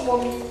switched off,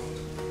 Mommy.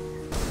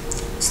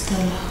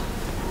 Stella,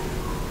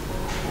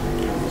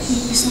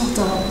 it's not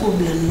our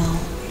problem now.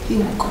 He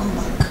will come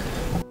back.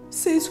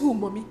 Says who,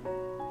 Mommy?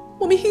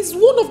 Mommy, he's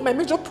one of my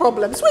major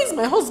problems. Where is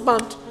my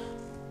husband?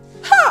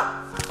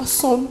 Ha!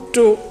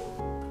 Asonto,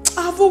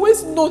 I've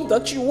always known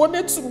that you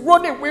wanted to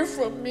run away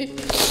from me.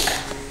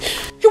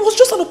 It was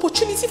just an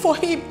opportunity for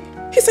him.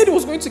 He said he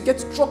was going to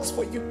get drugs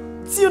for you.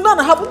 Till now,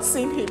 I haven't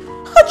seen him.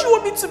 How do you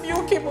want me to be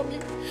okay, Mommy?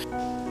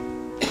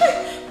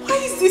 Why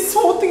is this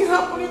whole thing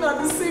happening at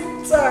the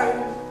same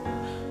time?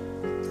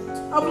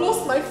 I've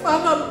lost my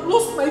father, I've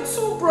lost my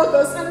 2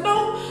 brothers, and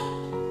now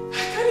I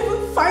can't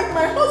even find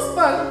my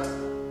husband.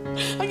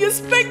 And you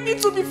expect me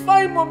to be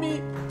fine,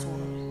 Mommy?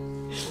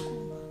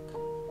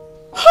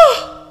 I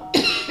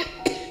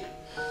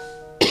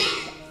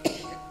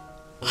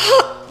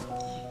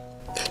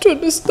don't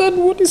understand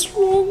what is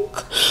wrong.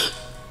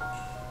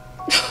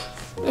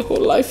 My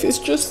whole life is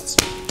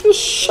just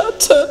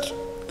shattered.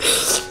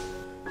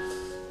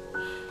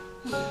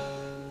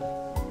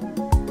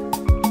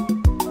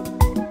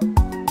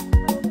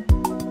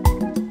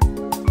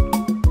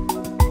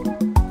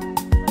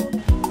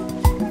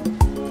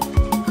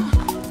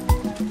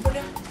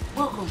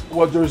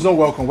 Well, there is no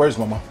welcome. Where is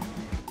Mama?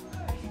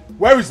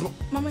 Where is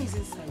Mama is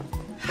inside.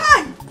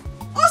 Hi!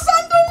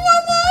 Osando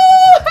Mama!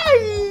 Hi!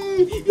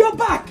 You're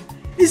back.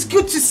 It's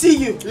good to see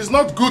you. It's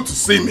not good to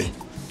see me.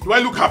 Do I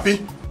look happy?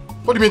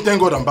 What do you mean,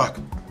 thank God I'm back?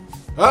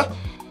 Huh?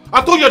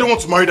 I told you I don't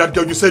want to marry that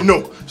girl. You said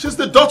no. She's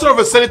the daughter of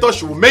a senator.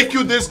 She will make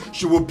you this.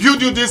 She will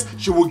build you this.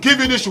 She will give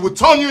you this. She will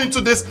turn you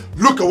into this.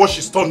 Look at what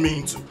she's turned me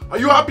into. Are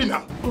you happy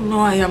now? No,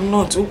 I am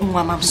not. Oh,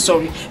 Mama, I'm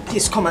sorry.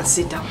 Please come and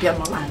sit down.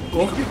 Piano line.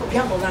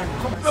 Piano line.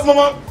 Come and sit.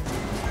 Mama.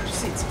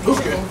 Sit.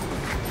 Okay.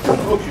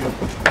 Okay.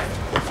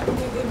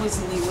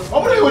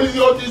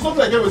 It's not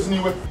like I was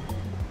anywhere.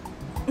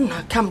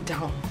 Calm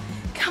down.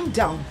 Calm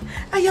down.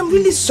 I am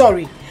really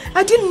sorry.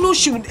 I didn't know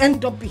she would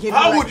end up behaving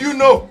How would you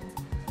know?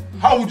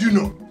 How would you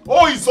know?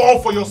 Oh, it's all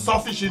for your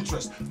selfish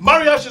interest.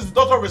 Maria, she's the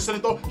daughter of a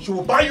senator. She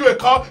will buy you a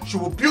car. She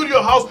will build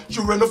your house. She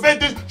will renovate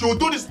this. She will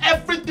do this.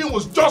 Everything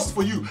was just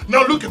for you.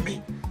 Now look at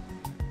me.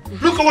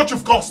 Look at what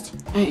you've cost.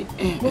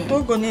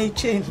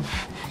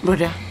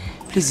 Brother,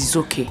 please, it's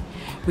okay.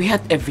 We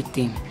had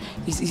everything.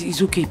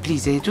 It's okay,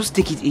 please. Just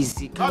take it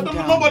easy.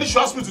 Nobody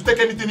should ask me to take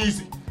anything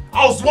easy.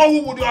 I was one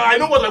who would. I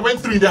know what I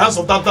went through in the hands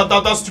of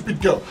that stupid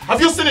girl.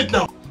 Have you seen it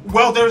now?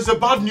 Well, there is a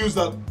bad news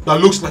that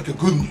looks like a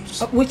good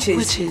news. Which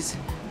is?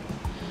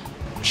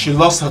 She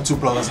lost her 2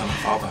 brothers and her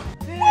father.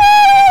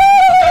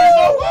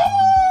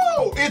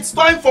 It's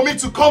time for me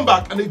to come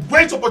back, and a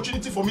great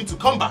opportunity for me to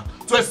come back,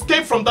 to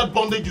escape from that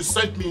bondage you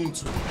sent me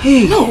into.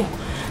 Hey! No!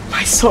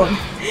 My son,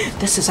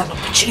 this is an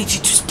opportunity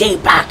to stay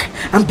back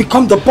and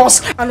become the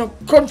boss and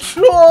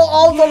control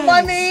all the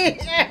money.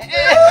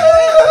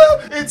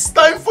 It's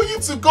time for you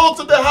to go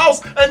to the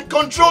house and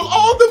control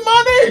all the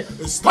money.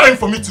 It's time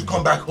for me to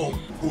come back home.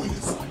 Go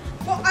inside.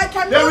 But I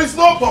cannot. There is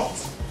no but.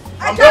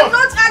 I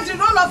cannot act the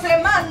role of a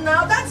man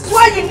now. That's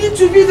why you need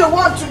to be the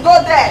one to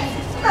go there.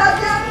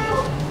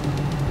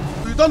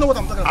 You don't know what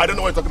I'm talking about. I don't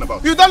know what you're talking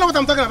about. You don't know what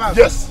I'm talking about?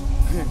 Yes.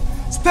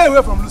 Stay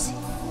away from Lucy.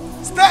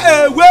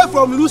 Stay away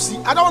from Lucy.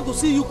 I don't want to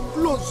see you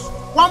close.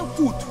 1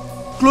 foot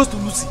close to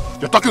Lucy.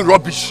 You're talking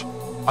rubbish.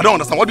 I don't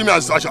understand. What do you mean I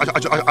should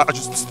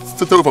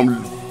stay away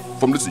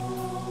from Lucy?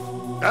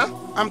 Huh?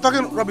 I'm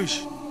talking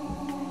rubbish.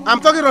 I'm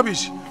talking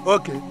rubbish.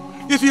 Okay.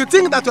 If you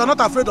think that you're not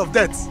afraid of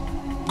death,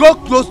 go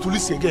close to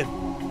Lucy again.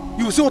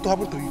 You will see what will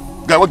happen to you.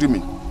 Guy, what do you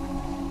mean?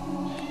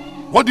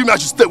 What do you mean I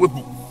should stay away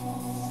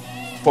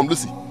from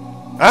Lucy?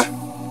 Huh?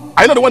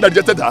 Are you not the one that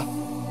rejected her?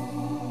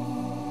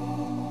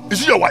 Is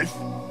she your wife?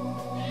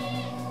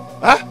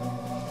 Huh?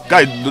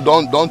 Guy,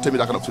 don't tell me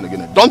that kind of thing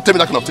again. Don't tell me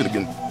that kind of thing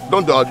again. I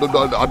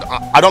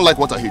don't like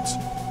what I hate.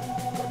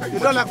 You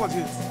don't like what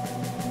you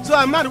hate? So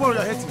I'm not the one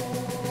you're hating.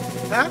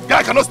 Huh? Guy,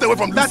 I cannot stay away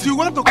from Lucy. That you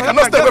want to I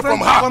cannot stay away from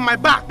her. On my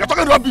back. You're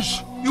talking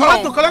rubbish. You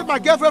want to collect my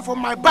girlfriend from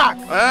my back?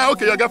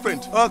 Okay, your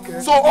girlfriend.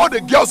 Okay. So all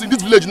the girls in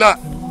this village now,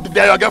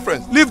 they are your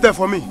girlfriends? Leave them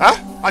for me. Huh?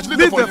 Actually,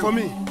 leave them for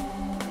me.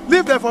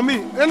 Leave them for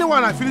me.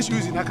 Anyone I finish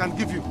using, I can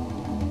give you.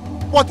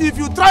 But if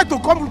you try to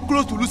come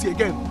close to Lucy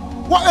again,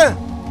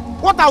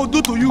 what I will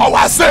do to you? Oh,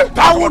 I said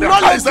I will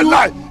not let you.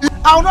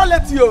 I will not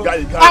let you.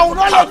 I will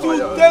not let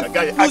you take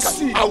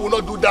Lucy. I will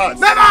not do that.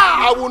 Never.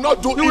 I will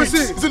not do it. You will see.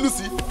 Is it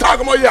Lucy? I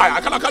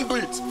can't do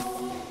it.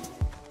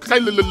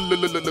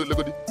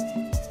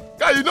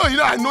 Guy, you know,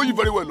 I know you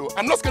very well.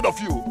 I'm not scared of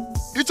you.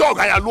 It's all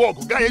guy I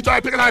log. Guy, it's all I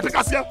pick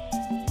here.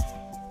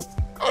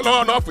 Oh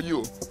no, not for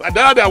you.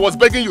 The other day I was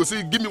begging you,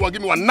 say, give me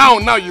one.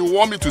 Now you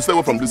want me to stay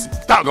away from Lucy.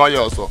 Tag on here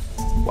also.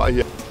 Why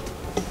here?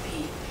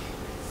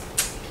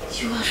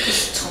 You have to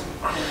stop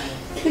crying,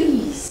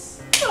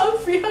 please.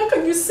 Alfie, how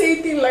can you say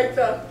a thing like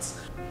that?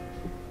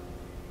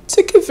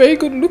 Take a very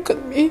good look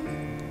at me.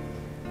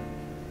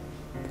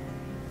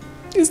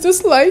 Is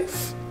this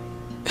life?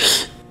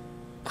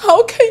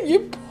 How can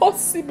you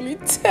possibly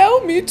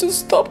tell me to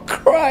stop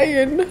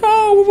crying?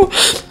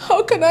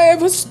 How can I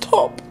ever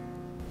stop?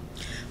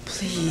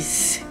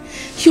 Please,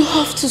 you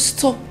have to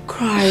stop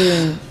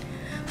crying.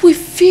 We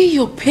feel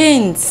your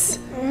pains.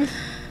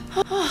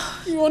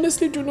 You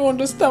honestly do not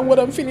understand what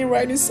I'm feeling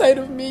right inside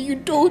of me. You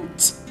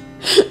don't.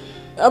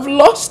 I've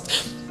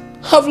lost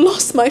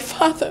my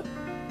father.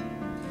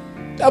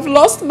 I've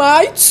lost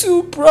my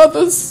 2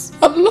 brothers.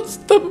 I've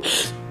lost them.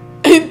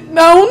 And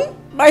now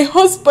my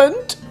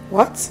husband.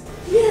 What?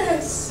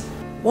 Yes.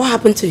 What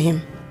happened to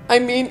him? I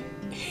mean,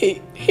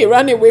 he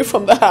ran away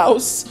from the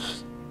house.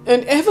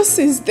 And ever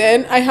since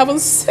then, I haven't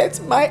set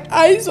my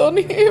eyes on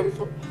him.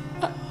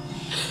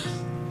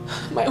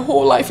 My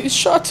whole life is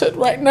shattered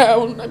right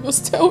now, I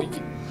must tell you.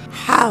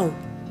 How?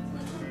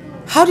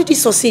 How did he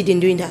succeed in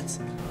doing that?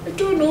 I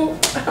don't know.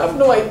 I have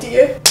no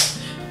idea.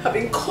 I've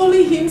been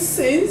calling him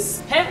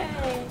since. Hey,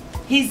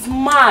 he's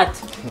mad.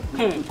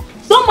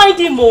 Don't mind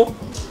him, oh.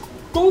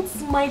 Don't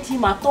mind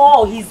him at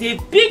all. He's a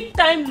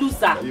big-time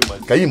loser.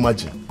 Can you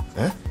imagine?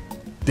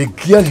 The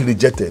girl he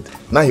rejected,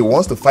 now he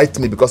wants to fight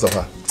me because of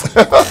her.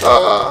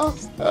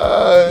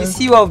 You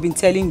see what I've been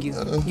telling you?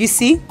 You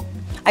see?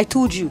 I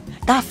told you,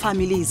 that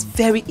family is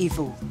very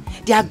evil.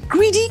 They are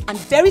greedy and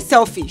very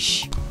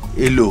selfish.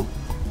 Hello,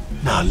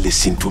 now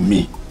listen to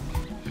me.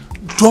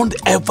 Don't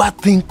ever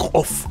think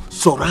of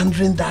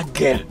surrendering that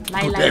girl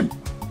to them.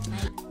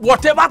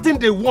 Whatever thing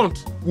they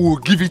want, we will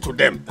give it to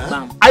them.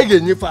 I will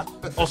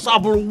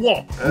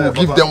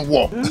give them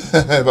war.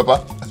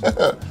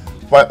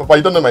 Papa,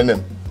 you don't know my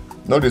name.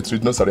 No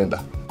retreat, no surrender.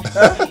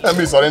 I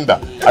mean surrender.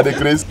 Are they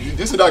crazy? Did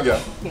you see that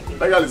girl?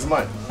 That girl is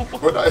mine.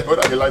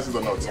 Whether he likes it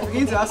or not. You're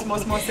beginning to have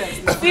small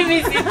sense. See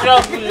me see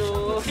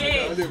trouble.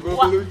 Hey,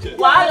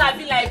 Wahala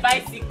be like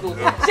bicycle.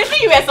 Maybe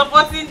you were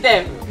supporting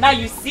them. Now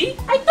you see,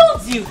 I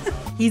told you.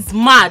 He's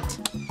mad.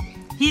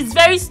 He's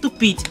very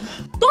stupid.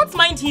 Don't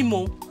mind him,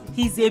 oh.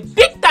 He's a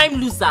big-time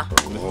loser.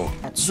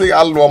 Say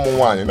hello,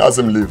 one. That's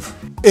him leave.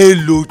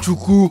 Hello,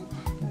 Chuku.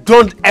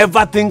 Don't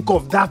ever think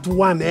of that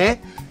one, eh?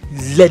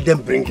 Let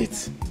them bring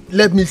it.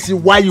 Let me see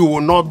why you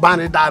will not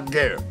marry that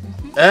girl.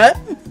 Eh?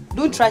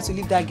 Don't try to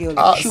leave that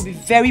girl. She'll be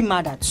very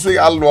mad at you. Say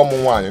hello,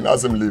 one.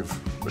 That's him leave.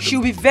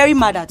 She'll be very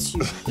mad at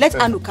you. Let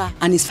Anuka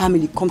and his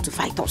family come to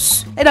fight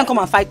us. Let them come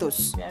and fight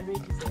us.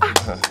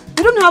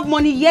 They don't have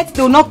money yet.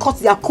 They will not cut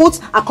their coats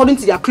according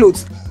to their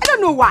clothes. I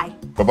don't know why.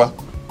 Papa,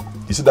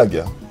 you see that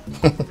girl?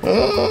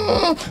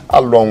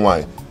 A long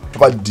way.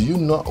 Papa, do you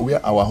know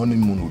where our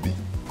honeymoon will be?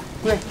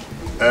 Where?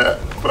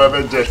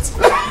 Private jet.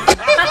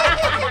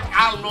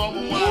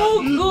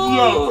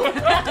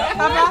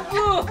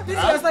 Papa, this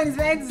your son is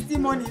very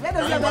existing money. Where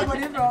does he have that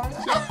money from?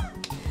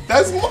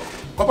 That's more.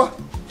 Papa,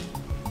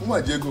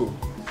 where do you go?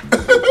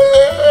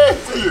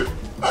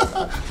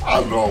 I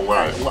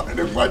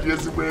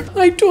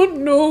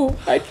don't know.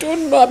 I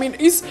mean,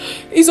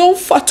 it's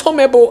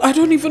unfathomable. I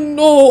don't even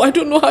know. I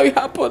don't know how it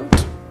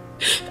happened.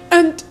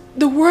 And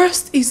the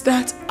worst is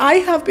that I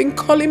have been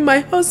calling my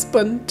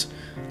husband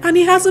and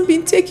he hasn't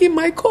been taking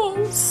my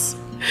calls.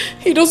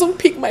 He doesn't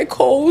pick my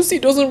calls. He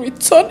doesn't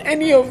return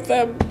any of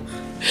them.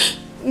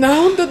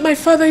 Now that my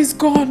father is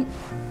gone,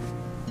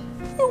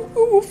 who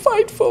will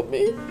fight for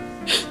me?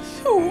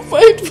 Who will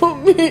fight for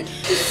me? You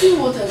see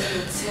what I've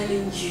been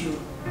telling you?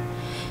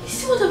 You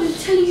see what I've been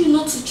telling you,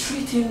 not to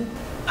treat him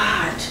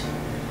bad?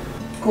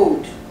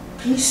 Good.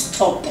 Can you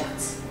stop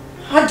that?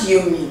 How do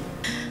you mean?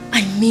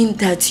 I mean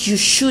that you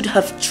should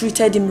have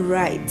treated him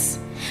right.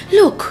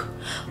 Look,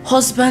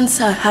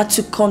 husbands are hard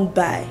to come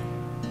by.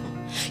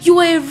 You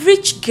were a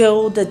rich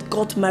girl that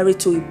got married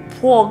to a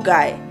poor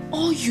guy.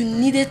 All you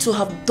needed to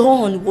have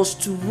done was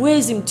to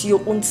raise him to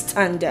your own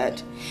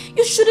standard.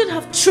 You shouldn't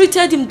have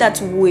treated him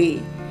that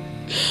way.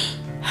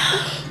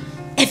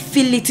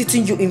 Every little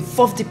thing you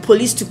involved the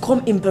police to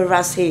come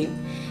embarrass him.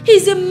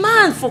 He's a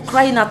man, for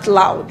crying out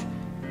loud.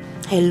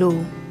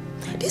 Hello,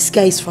 this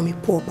guy is from a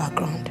poor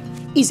background.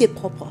 He's a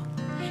pauper.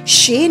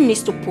 She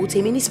needs to put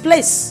him in his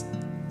place.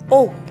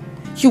 Oh,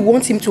 you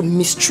want him to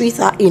mistreat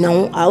her in her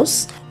own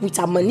house with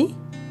her money?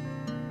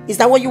 Is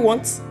that what you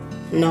want?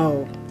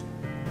 No.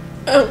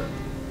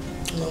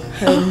 No,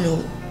 hell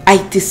no. I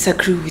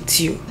disagree with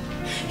you.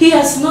 He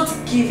has not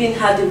given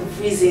her the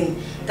reason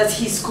that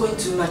he's going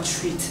to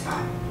maltreat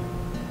her.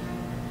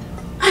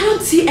 I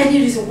don't see any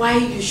reason why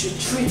you should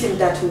treat him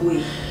that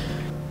way.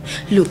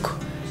 Look,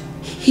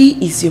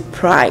 he is your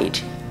pride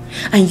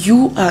and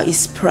you are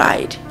his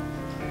pride.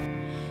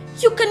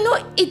 You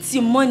cannot eat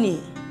your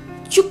money.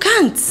 You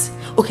can't.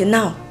 Okay,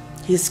 now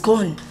he's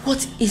gone.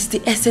 What is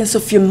the essence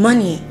of your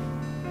money?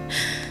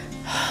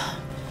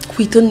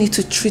 We don't need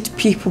to treat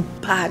people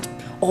bad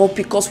all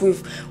because we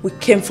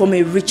came from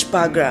a rich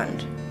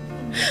background.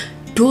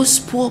 Those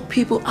poor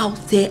people out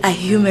there are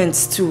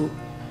humans too.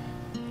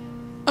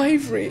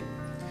 Ivory,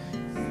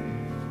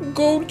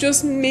 Gold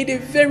just made a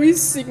very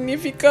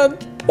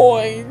significant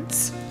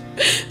point.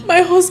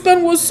 My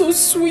husband was so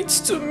sweet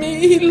to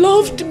me. He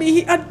loved me.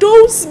 He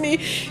adores me.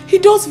 He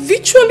does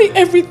virtually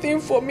everything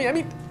for me. I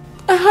mean,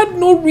 I had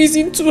no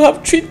reason to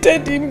have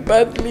treated him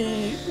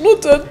badly.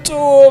 Not at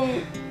all.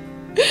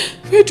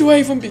 Where do I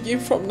even begin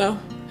from now?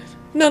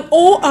 Now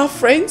all our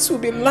friends will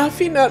be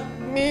laughing at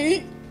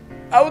me.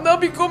 I will now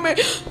become a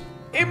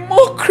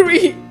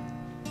mockery.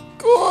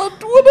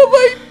 God, what have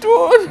I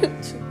done?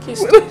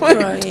 It's What okay, have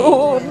I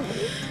done?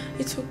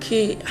 It's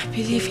okay. I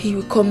believe he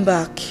will come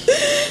back.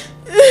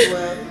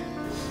 Well,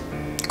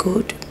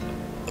 good.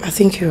 I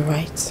think you're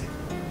right.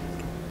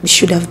 We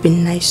should have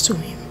been nice to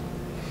him.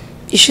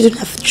 You shouldn't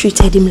have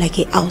treated him like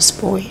a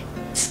houseboy.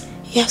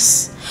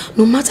 Yes,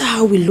 no matter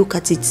how we look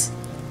at it,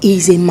 he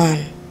is a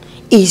man.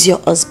 He is your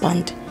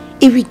husband.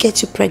 He will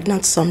get you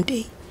pregnant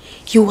someday.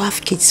 You will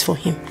have kids for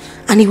him.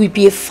 And he will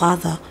be a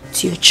father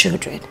to your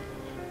children.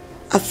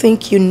 I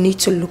think you need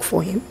to look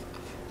for him,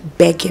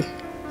 beg him,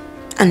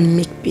 and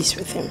make peace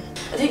with him.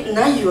 I think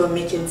now you are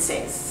making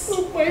sense.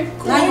 Oh my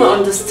God. Now you are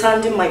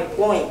understanding my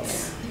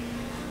point.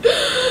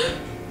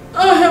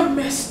 I have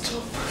messed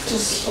up.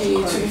 Just it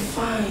will be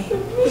fine. He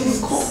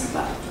will come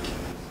back.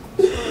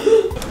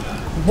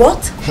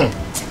 What?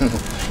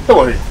 Don't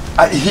worry.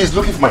 He's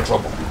looking for my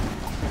trouble.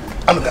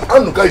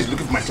 Anuka is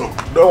looking for my trouble.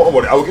 Don't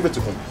worry. I will give it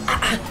to him.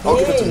 I'll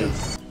give it to him.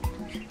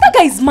 That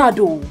guy is mad,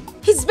 oh.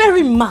 He's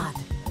very mad.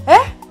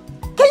 Eh?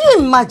 Can you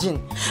imagine?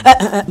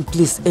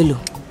 Please, Elo,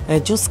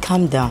 just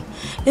calm down.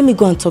 Let me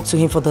go and talk to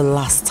him for the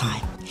last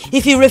time.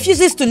 If he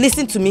refuses to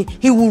listen to me,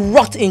 he will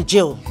rot in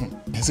jail.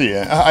 See,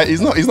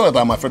 it's not that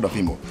I'm afraid of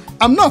him.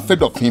 I'm not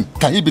afraid of him.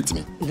 Can he beat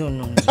me?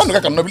 No.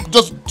 Anuka cannot.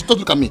 Just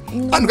look at me.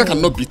 No. Anuka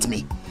cannot beat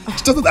me.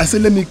 It's just that I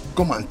said, let me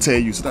come and tell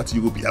you so that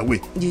you will be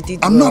away. You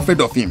did. I'm not afraid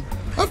of him.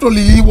 After all,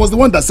 he was the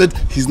one that said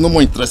he's no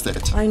more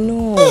interested. I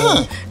know.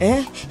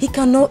 He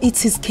cannot eat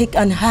his cake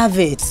and have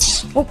it.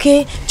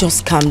 Okay?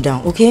 Just calm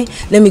down, okay?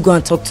 Let me go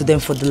and talk to them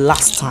for the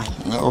last time.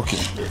 Okay.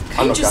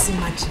 Can you just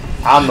imagine?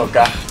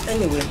 Anuka.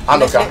 Anyway,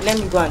 Anuka. let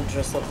me go and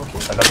dress up, okay?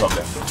 No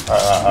problem.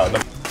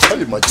 Can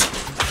you imagine?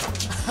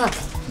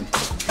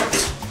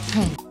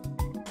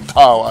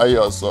 How are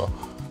you also?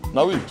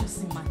 Now we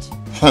just imagine.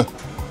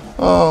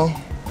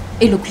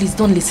 Elo, please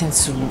don't listen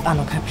to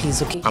Anuka,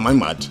 please, okay? Am I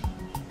mad?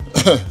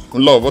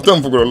 Love, what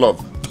time for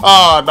love?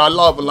 That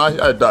love, now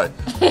here I die.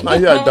 Now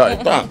here I die.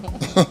 Damn.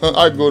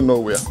 I go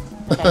nowhere.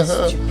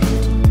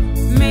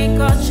 Make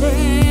a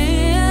change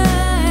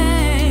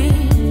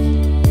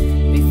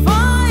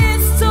before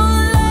it's too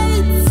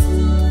late.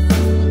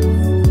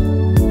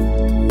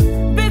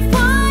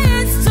 Before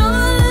it's too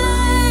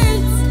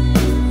late.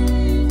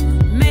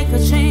 Make a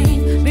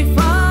change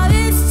before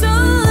it's too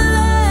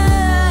late.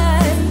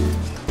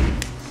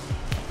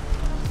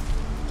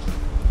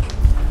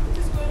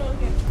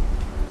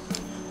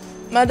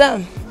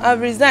 Madam, I've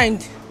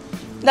resigned.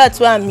 That's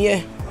why I'm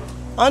here.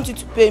 I want you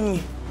to pay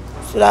me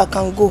so that I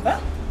can go.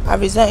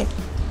 I've resigned.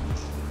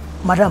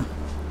 Madam,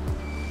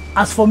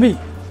 as for me,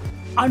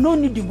 I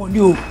don't need the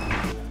money.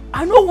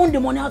 I don't want the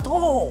money at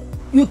all.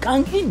 You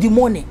can eat the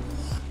money.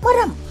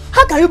 Madam,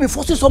 how can you be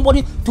forcing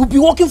somebody to be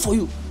working for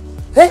you?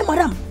 Hey,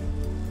 madam.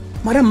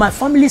 Madam, my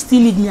family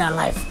still need me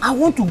alive. I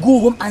want to go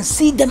home and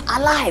see them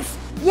alive.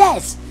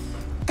 Yes.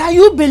 Can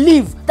you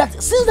believe that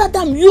since that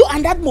time you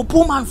and that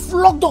Mopo man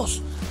flogged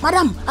us?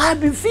 Madam, I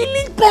have been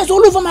feeling pains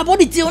all over my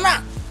body till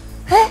now.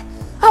 Hey,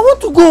 I want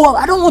to go.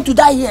 I don't want to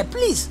die here,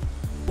 please.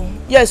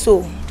 Yes,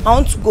 so I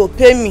want to go.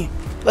 Pay me.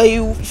 But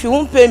if you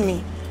won't pay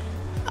me,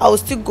 I will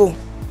still go.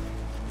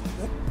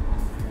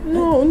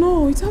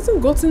 No, it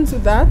hasn't gotten to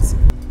that.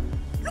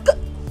 Look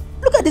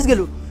at this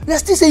girl. They're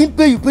still saying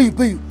pay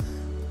you.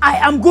 I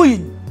am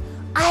going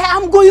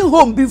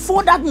home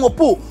before that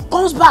Mopo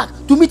comes back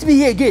to meet me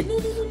here again.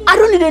 I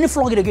don't need any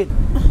flogging again.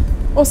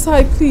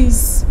 Osai,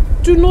 please,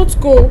 do not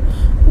go.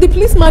 The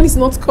policeman is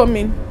not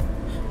coming.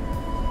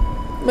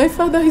 My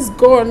father is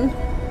gone.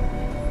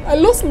 I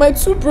lost my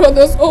 2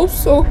 brothers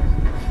also.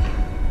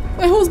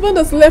 My husband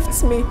has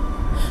left me.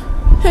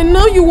 And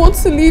now you want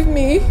to leave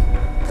me?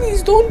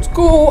 Please don't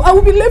go. I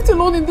will be left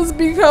alone in this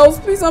big house.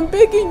 Please, I'm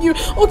begging you.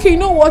 Okay, you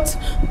know what?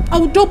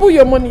 I'll double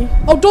your money.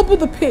 I'll double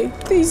the pay.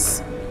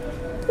 Please.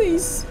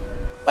 Please.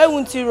 Why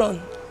won't you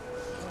run?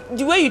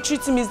 The way you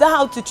treat him, is that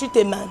how to treat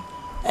a man?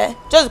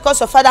 Just because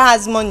your father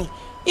has money.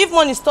 If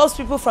money stops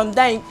people from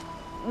dying,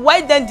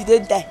 why then did they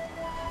die?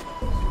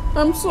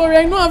 I'm sorry.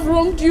 I know I've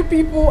wronged you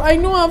people. I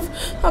know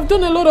I've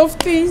done a lot of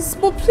things.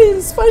 But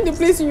please, find a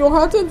place in your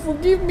heart and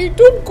forgive me.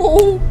 Don't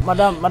go.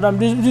 Madam,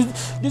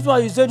 this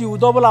one you said you will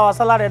double our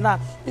salary now.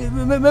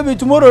 Maybe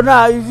tomorrow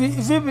now,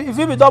 if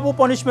it be double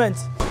punishment.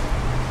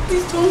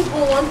 Please don't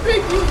go. I'm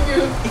begging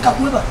you.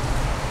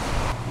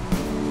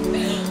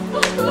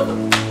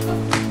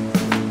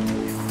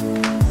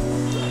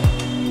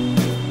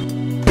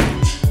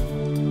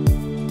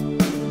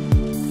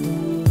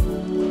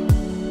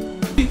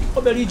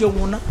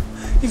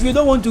 If you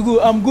don't want to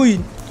go, I'm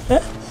going. Eh?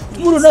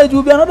 Tomorrow night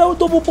will be another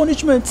double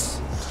punishment.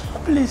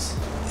 Please.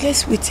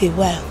 Let's wait a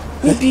while.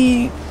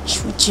 Maybe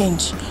she will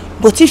change.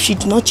 But if she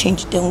do not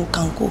change, then we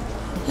can go.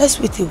 Let's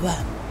wait a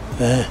while.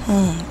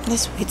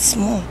 Let's wait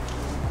small.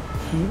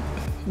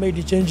 Make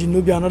the change,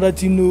 no be another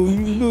thing.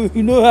 No,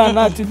 you know her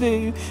now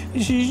today.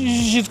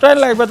 She's trying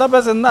like better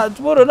person now.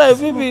 Tomorrow night,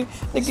 if it be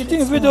the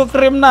kitchen video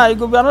cream now, it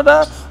could be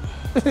another.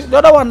 The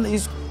other one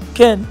is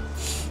Ken.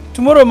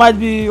 Tomorrow might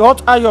be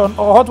hot iron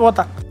or hot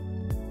water.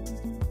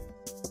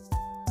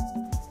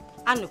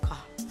 Anuka,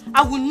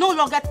 I will no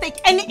longer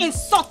take any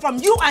insult from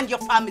you and your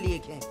family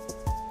again.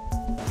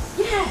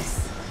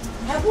 Yes,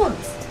 I won't.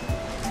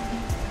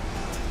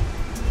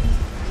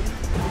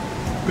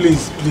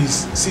 Please,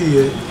 see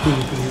here,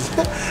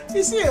 please.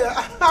 You see,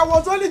 I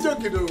was only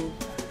joking though.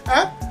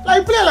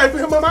 Like play like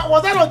Mama,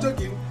 was I not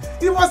joking?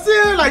 It was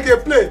still like a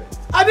play.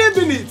 I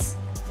didn't mean it.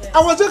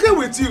 I was joking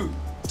with you.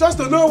 Just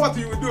to know what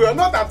you will do, and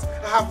not that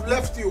I have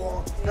left you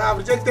or I have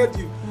rejected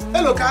you.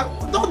 Hey, look,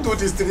 don't do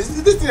this thing. This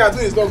thing you're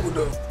doing is not good,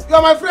 though. You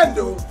are my friend,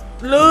 though.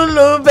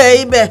 Lulu,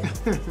 baby.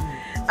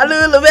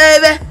 Lulu,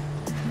 baby.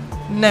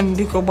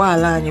 Nembiko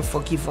Bala, and you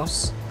forgive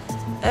us.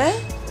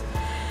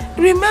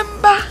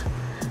 Remember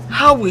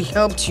how we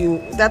helped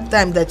you that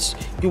time that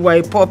you were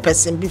a poor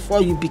person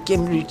before you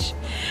became rich?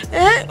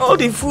 All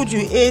the food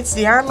you ate,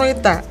 the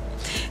anoita,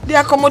 the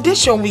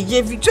accommodation we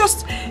gave you,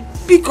 just...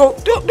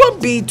 Because don't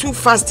be too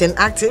fast and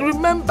acting.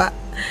 Remember,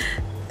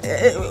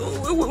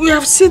 we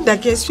have sinned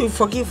against you.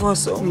 Forgive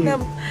us. Oh.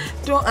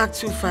 Don't act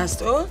too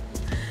fast. Oh,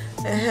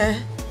 to err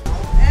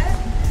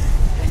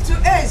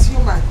is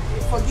human.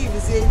 Forgive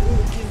is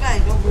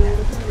divine.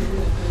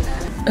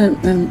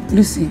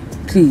 Lucy,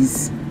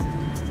 please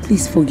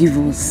forgive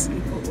us.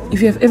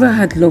 If you have ever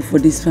had love for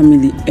this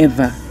family,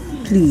 ever,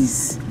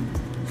 please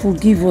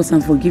forgive us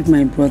and forgive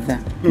my brother.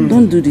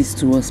 Don't do this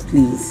to us,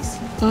 please.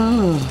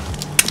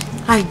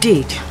 I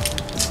did.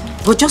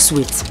 But just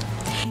wait.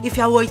 If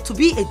I were to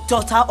be a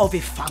daughter of a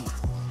farmer,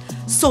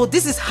 so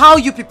this is how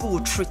you people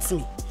will treat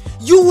me.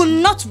 You will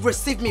not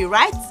receive me,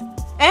 right?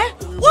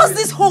 What's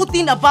this whole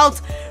thing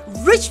about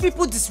rich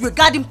people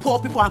disregarding poor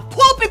people and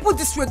poor people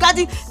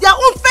disregarding their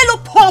own fellow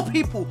poor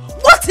people?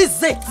 What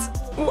is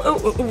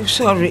it?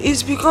 Sorry,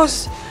 it's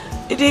because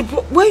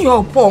when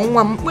you're poor,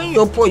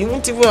 you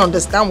won't even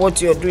understand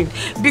what you're doing.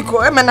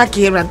 Because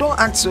don't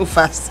act so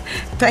fast.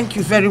 Thank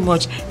you very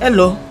much.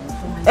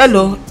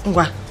 Hello,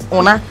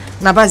 Ona,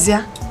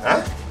 Nabazia.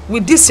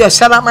 With this your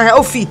shalama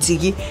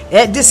ofitigi,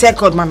 this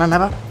record man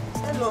Naba.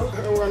 Hello,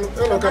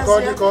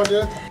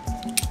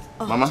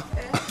 Mama.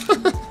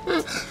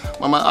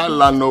 Mama, I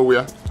land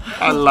nowhere.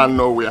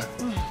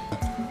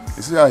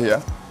 You see her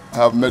here? I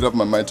have made up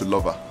my mind to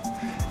love her.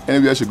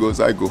 Anywhere she goes,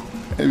 I go.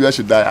 Anywhere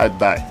she die, I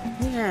die.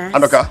 Yes.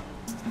 Anoka,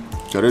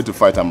 if you're ready to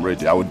fight, I'm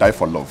ready. I will die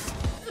for love.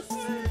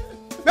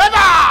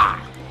 Never!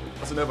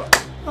 That's never.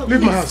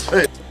 Leave my house.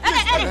 Hey.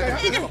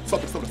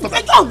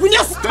 Stop. Will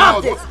you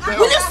stop this?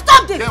 Will you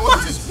stop this?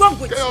 What is wrong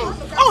with you?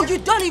 Oh, you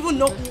don't even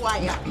know who I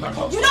am.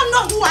 You don't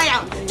know who I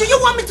am. Do you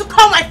want me to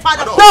call my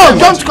father? No,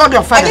 don't call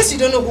your father. I guess you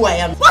don't know who I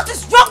am. What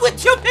is wrong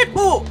with you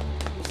people?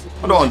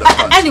 I don't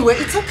understand. Anyway,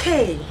 it's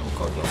okay.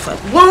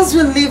 Once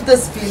we leave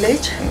this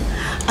village,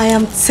 I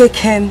am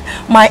taking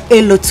my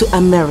Elo to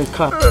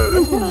America.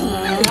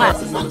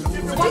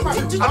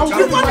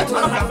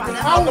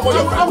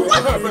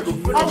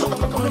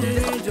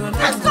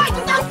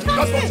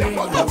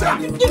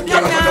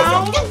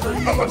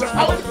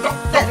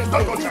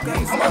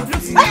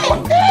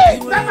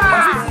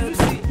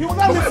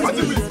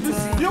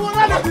 You will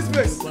not leave this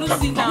place.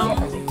 Lucy, now.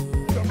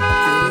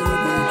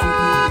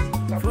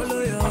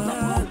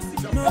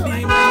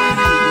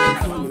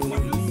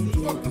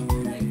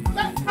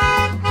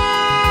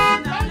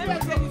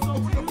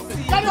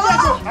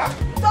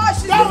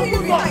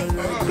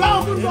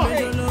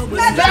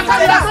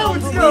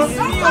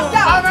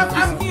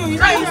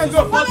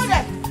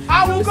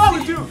 I will go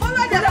with you.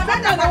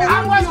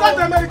 I was not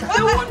American. I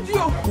want you.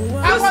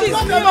 I was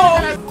not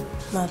American.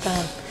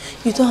 Madam,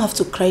 you don't have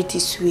to cry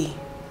this way.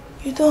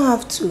 You don't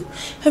have to.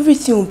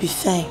 Everything will be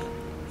fine.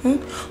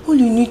 All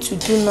you need to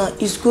do now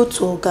is go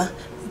to Oga,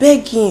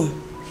 beg him.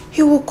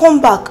 He will come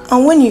back,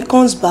 and when he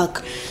comes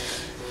back,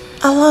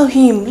 allow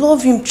him,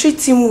 love him,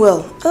 treat him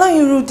well. Allow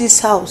him rule this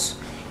house.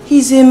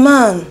 He's a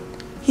man.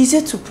 He's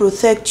here to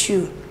protect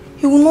you.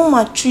 He will not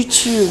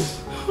maltreat you.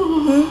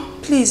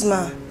 Please,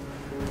 ma.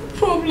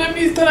 The problem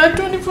is that I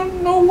don't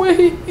even know where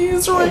he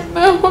is right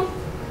now.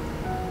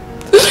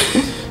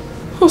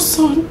 Oh,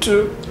 son,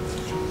 too.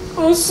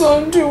 Oh,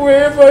 Sunday,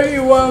 wherever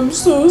you are, I'm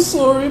so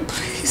sorry.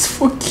 Please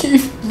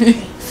forgive me.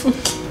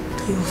 Forgive me.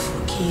 He'll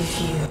forgive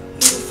you.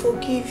 He'll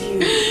forgive you.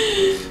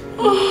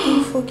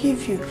 He'll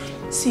forgive you.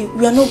 See,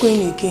 we are not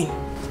going again.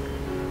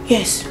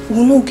 Yes, we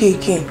will not go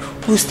again.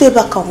 We'll stay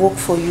back and work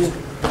for you.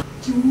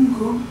 You won't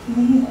go. You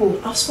won't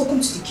go. I've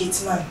spoken to the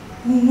gate man.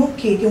 We will not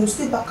go again. We'll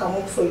stay back and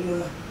work for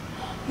you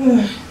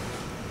now.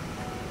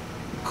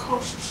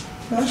 Come.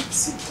 Huh?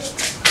 Sit down.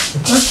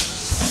 Huh?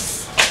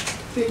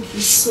 Thank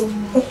you so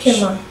much.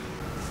 Okay, ma'am.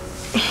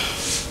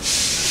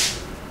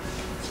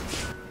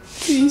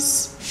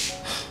 Please.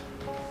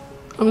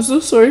 I'm so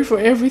sorry for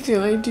everything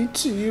I did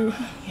to you.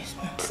 Yes,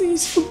 ma'am.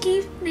 Please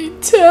forgive me.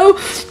 Tell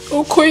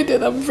Okoye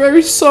that I'm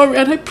very sorry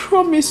and I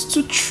promise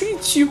to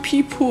treat you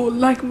people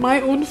like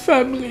my own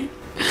family.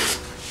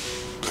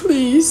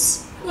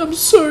 Please. I'm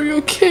sorry,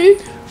 okay?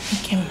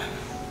 Okay, ma'am.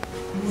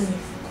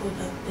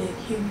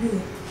 He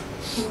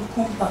will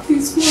come back.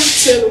 Please go and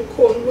tell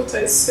Okoye what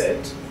I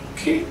said.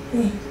 Okay?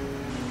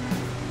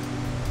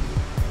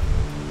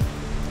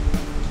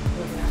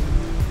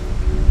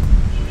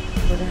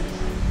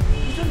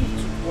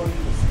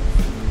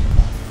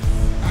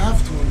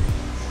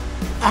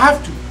 I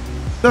have to.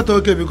 Not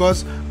okay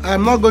because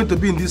I'm not going to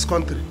be in this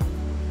country.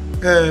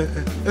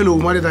 Hello,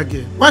 marry that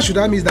girl. Why should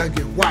I miss that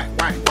girl? Why?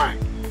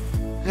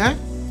 Eh?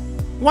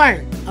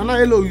 Why? And now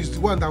Hello is the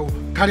one that will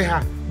carry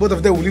her. Both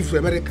of them will leave to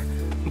America.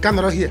 In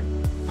Canada here.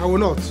 I will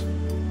not.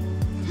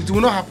 It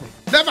will not happen.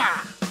 Never!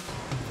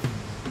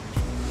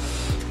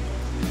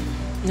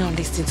 Now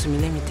listen to me,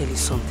 let me tell you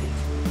something.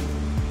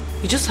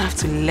 You just have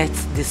to let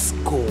this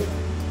go.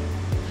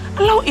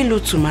 Allow Elo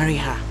to marry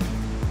her.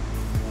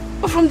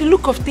 But from the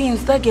look of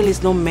things, that girl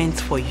is not meant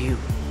for you.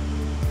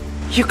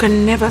 You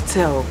can never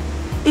tell.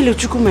 Elo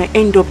Chuku might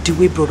end up the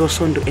way Brother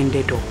Sondo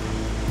ended up.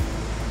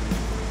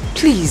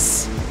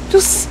 Please,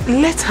 just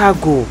let her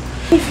go.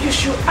 If you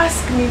should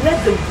ask me,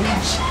 let the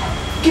rich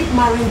keep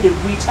marrying the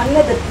rich and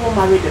let the poor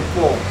marry the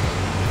poor.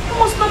 You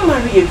must not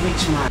marry a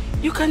rich man.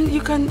 You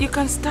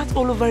can start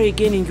all over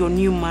again in your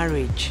new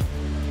marriage.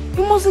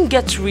 You mustn't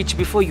get rich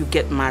before you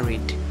get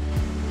married.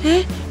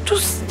 Eh?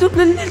 Just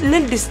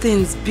let these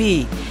things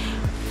be.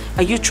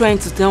 Are you trying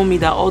to tell me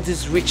that all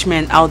these rich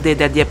men out there,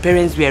 that their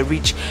parents were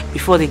rich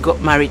before they got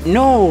married?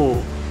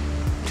 No.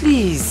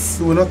 Please.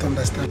 You will not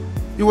understand.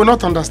 You will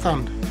not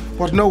understand.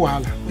 But no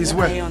wahala. It's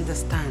well. I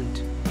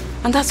understand.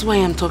 And that's why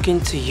I'm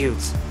talking to you.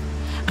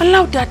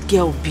 Allow that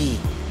girl be.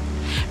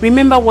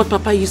 Remember what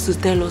Papa used to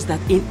tell us, that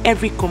in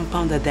every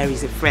compound that there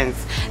is a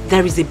fence,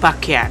 there is a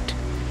backyard.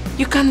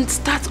 You can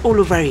start all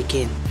over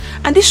again.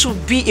 And this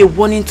should be a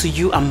warning to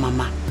you and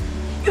Mama.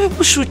 You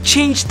people should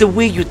change the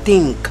way you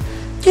think.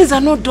 Things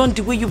are not done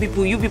the way you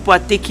people are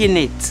taking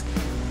it.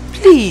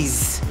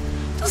 Please,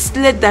 just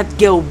let that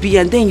girl be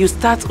and then you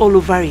start all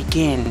over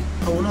again.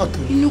 I will not.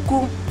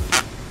 Inuko.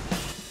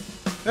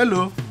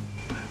 Hello.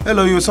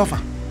 Hello, you suffer.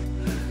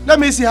 Let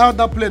me see how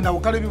that plane that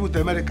will carry people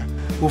to America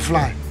will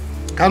fly.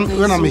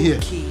 When I'm here.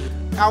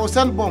 I will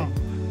send bomb.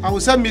 I will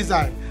send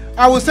missile.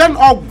 I will send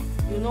Og.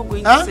 You're not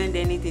going to send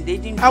anything. They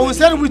didn't. I will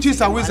send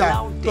witches and wizards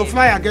to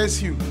fly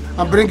against you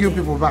and bring you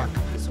people back.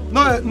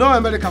 No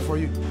America for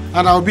you.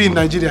 And I'll be in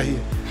Nigeria here.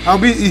 I'll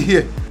be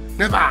here.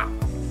 Never.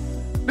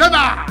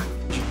 Never.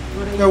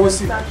 They will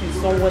see. Start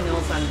with someone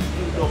else and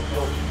build up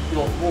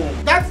your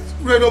home. That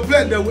radio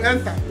plane they will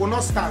enter will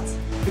not start.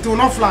 It will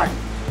not fly.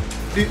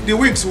 The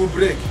wings will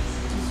break.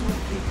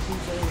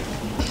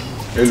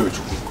 Hello,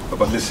 Chuku.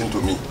 But listen to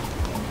me.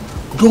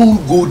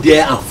 Don't go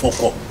there and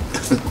fuck up.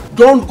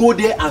 Don't go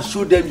there and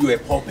show them you're a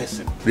poor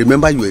person.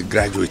 Remember, you're a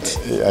graduate.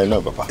 I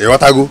know, Papa. Hey,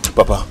 what I go?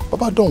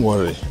 Papa, don't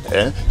worry.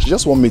 She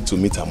just want me to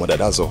meet her mother,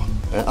 that's all.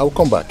 I will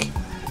come back.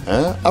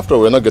 After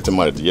all, we're not getting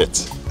married yet.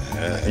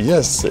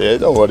 Yes,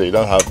 don't worry, you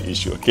don't have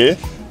issue, okay?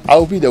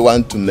 I'll be the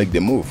one to make the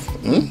move.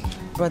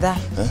 Brother,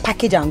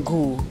 package and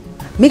go.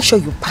 Make sure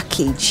you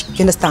package,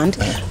 you understand?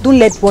 Don't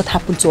let what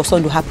happened to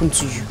Osondo happen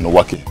to you. No,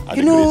 Waki.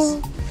 You know,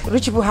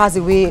 rich people has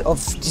a way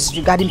of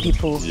disregarding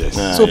people. Yes.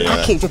 So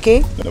package,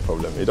 okay? No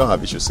problem. You don't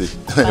have issue, see.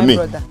 My Me,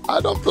 brother.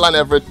 I don't plan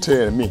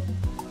everything. Me,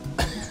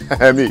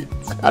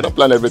 I don't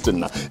plan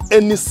everything now.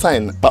 Any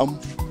sign, bam.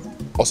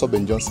 Also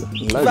Ben Johnson.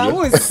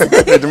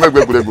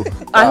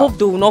 I hope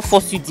they will not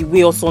force you the way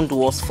Osondo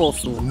was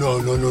forced. No,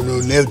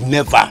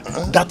 never.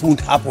 That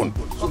won't happen.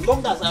 As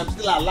long as I'm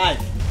still alive.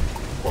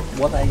 But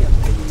what I am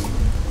telling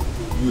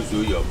you, use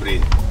your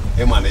brain.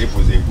 Hey man, if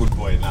was a good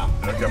boy now.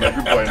 Okay, I'm a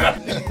good boy now.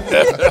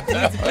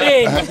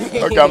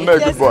 Okay, I'm not a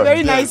good boy.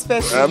 Very nice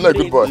person. I'm not a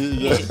good boy.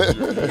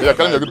 You're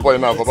calling me a good boy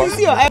now, Papa.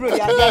 See your eyebrow,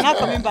 they are not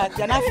coming back.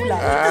 They are not full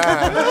of.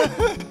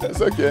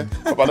 It's okay.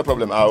 Papa, no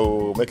problem. I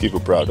will make people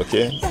proud,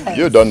 okay? Yes.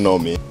 You don't know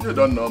me. You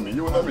don't know me.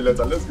 You will know me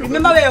later. Let's go.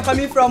 Remember where you're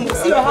coming from.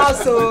 See your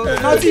house, so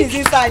nothing is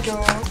inside,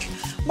 though.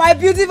 My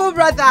beautiful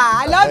brother,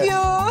 I love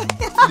you.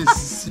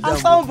 Please,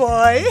 handsome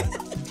boy.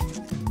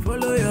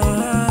 Follow your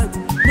heart.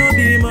 No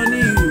be money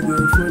you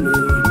go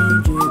follow.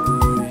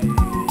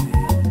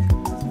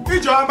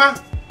 Mama,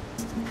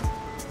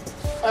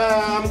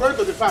 I'm going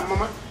to the farm,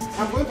 Mama.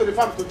 I'm going to the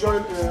farm to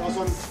join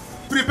Osondo.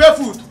 Prepare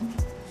food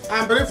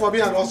and bring for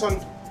me and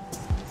Osondo.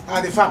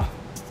 At the farm.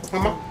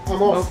 Mama,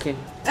 I'm off. Okay.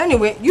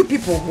 Anyway, you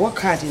people work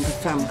hard in the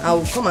farm. I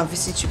will come and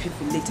visit you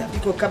people later.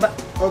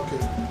 Okay.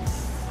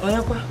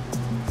 Oyakwa.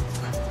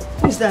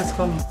 Who is that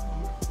coming?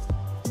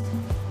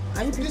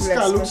 Are you people This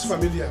car looks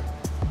familiar.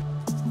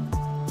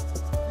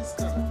 This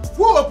car.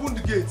 Who opened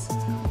the gate?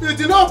 You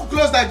did not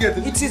close that gate.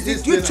 It is the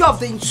duty of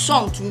the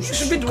son to. You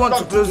should be the one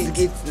to close the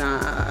gate.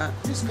 Nah.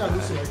 This car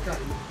looks like a car.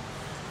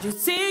 You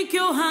think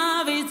you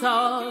have it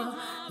all.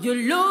 You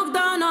look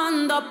down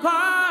on the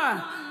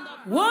poor.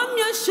 One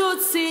you should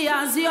see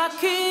as your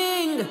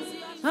king.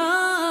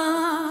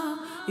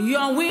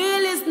 Your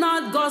will is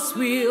not God's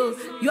will.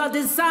 Your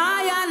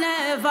desire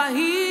never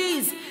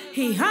is.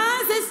 He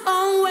has his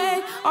own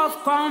way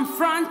of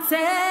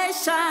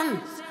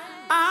confrontation.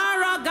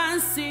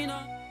 Arrogance.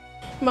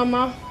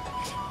 Mama,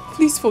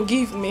 please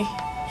forgive me.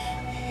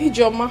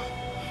 Ijoma,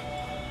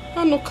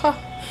 Anoka,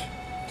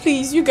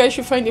 please, you guys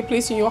should find a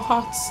place in your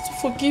hearts to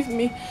forgive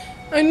me.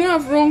 I know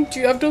I've wronged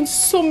you. I've done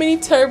so many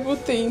terrible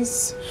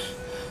things.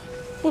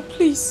 But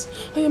please,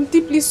 I am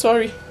deeply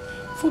sorry.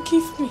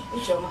 Forgive me.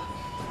 Ijoma,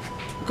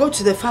 go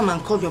to the farm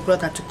and call your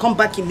brother to come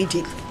back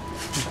immediately.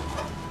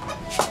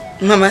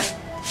 Mama,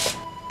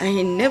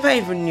 I never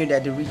even knew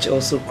that the rich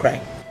also cry.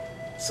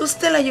 So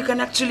Stella, you can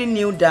actually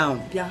kneel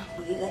down. Yeah.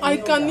 I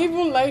can't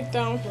even lie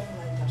down.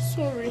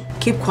 Sorry.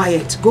 Keep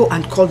quiet. Go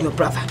and call your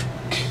brother.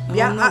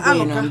 I'm not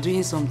going. I'm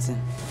doing something.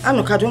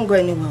 Anoka, don't go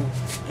anywhere.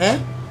 Eh?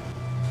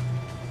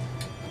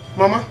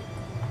 Mama,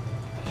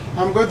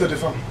 I'm going to the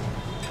farm.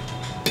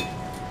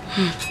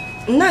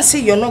 Now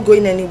see you're not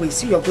going anywhere.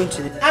 See you're going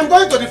to the I'm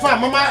going to the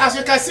farm, Mama. As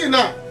you can see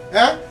now,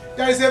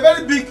 there is a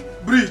very big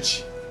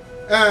bridge,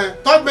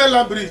 third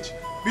mainland bridge,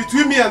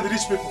 between me and the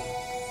rich people.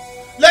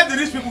 Let the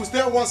rich people stay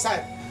on one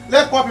side.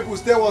 Let poor people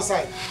stay on one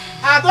side.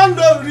 I don't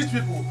know rich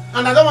people,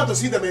 and I don't want to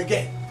see them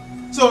again.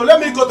 So let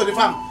me go to the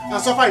farm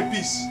and suffer in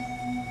peace.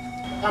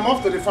 I'm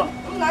off to the farm.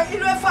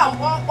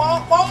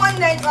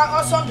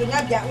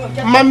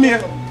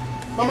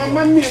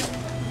 Mammy,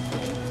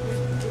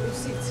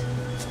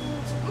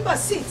 Mama,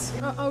 sit.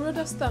 I'll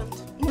rather stand.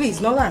 Please,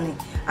 Nolani.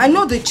 I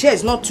know the chair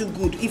is not too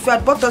good. If you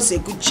had bought us a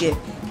good chair,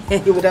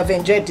 you would have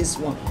enjoyed this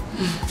one.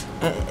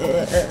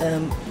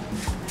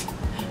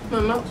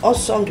 Mama.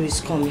 Osondo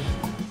is coming.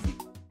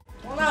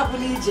 Mama,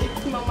 we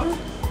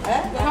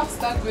have to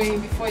start going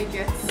before it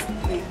gets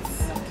late.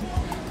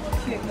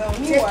 Okay,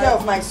 take care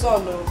of my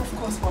son. Of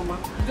course, Mama.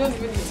 You don't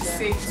even need to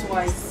say it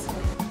twice.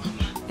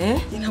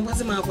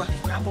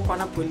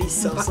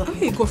 Police also.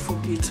 God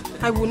forbid.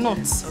 I will not.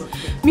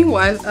 Okay.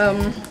 Meanwhile,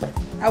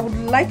 I would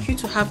like you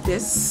to have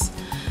this,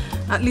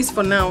 at least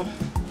for now,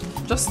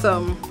 just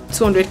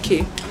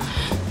 200k.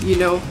 You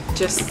know,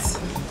 just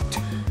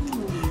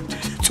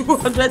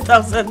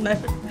 200,000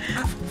 naira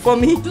for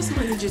me. Just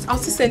manage it. I'll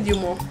still send you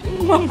more.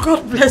 Mom,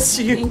 God bless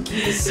you. Thank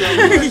you so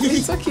much.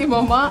 It's okay,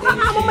 Mama.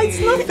 Mama, it's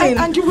nothing.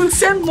 And you will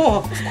send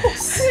more. Of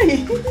course.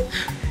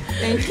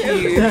 Thank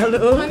you.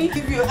 Hello. Honey,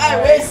 give you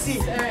I will see.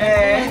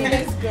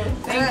 Let's go.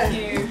 Thank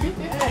you.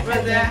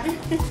 Brother.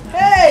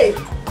 Hey.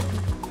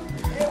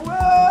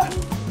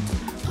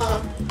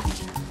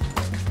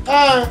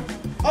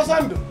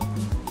 Osando.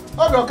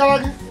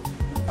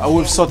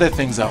 We've sorted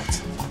things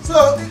out.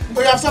 So,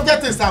 we have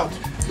sorted things out?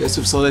 Yes,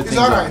 we've sorted things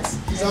out. out.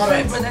 It's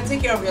alright. Brother,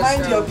 take care of yourself.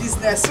 Mind your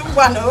business.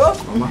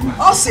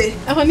 Also,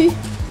 honey,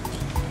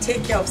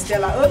 take care of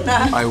Stella. Oh,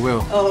 nah. I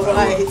will.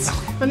 Alright.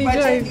 Honey,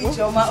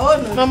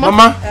 Mama.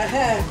 Mama.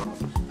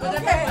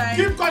 Okay.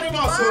 Keep calling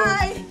us.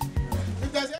 Bye.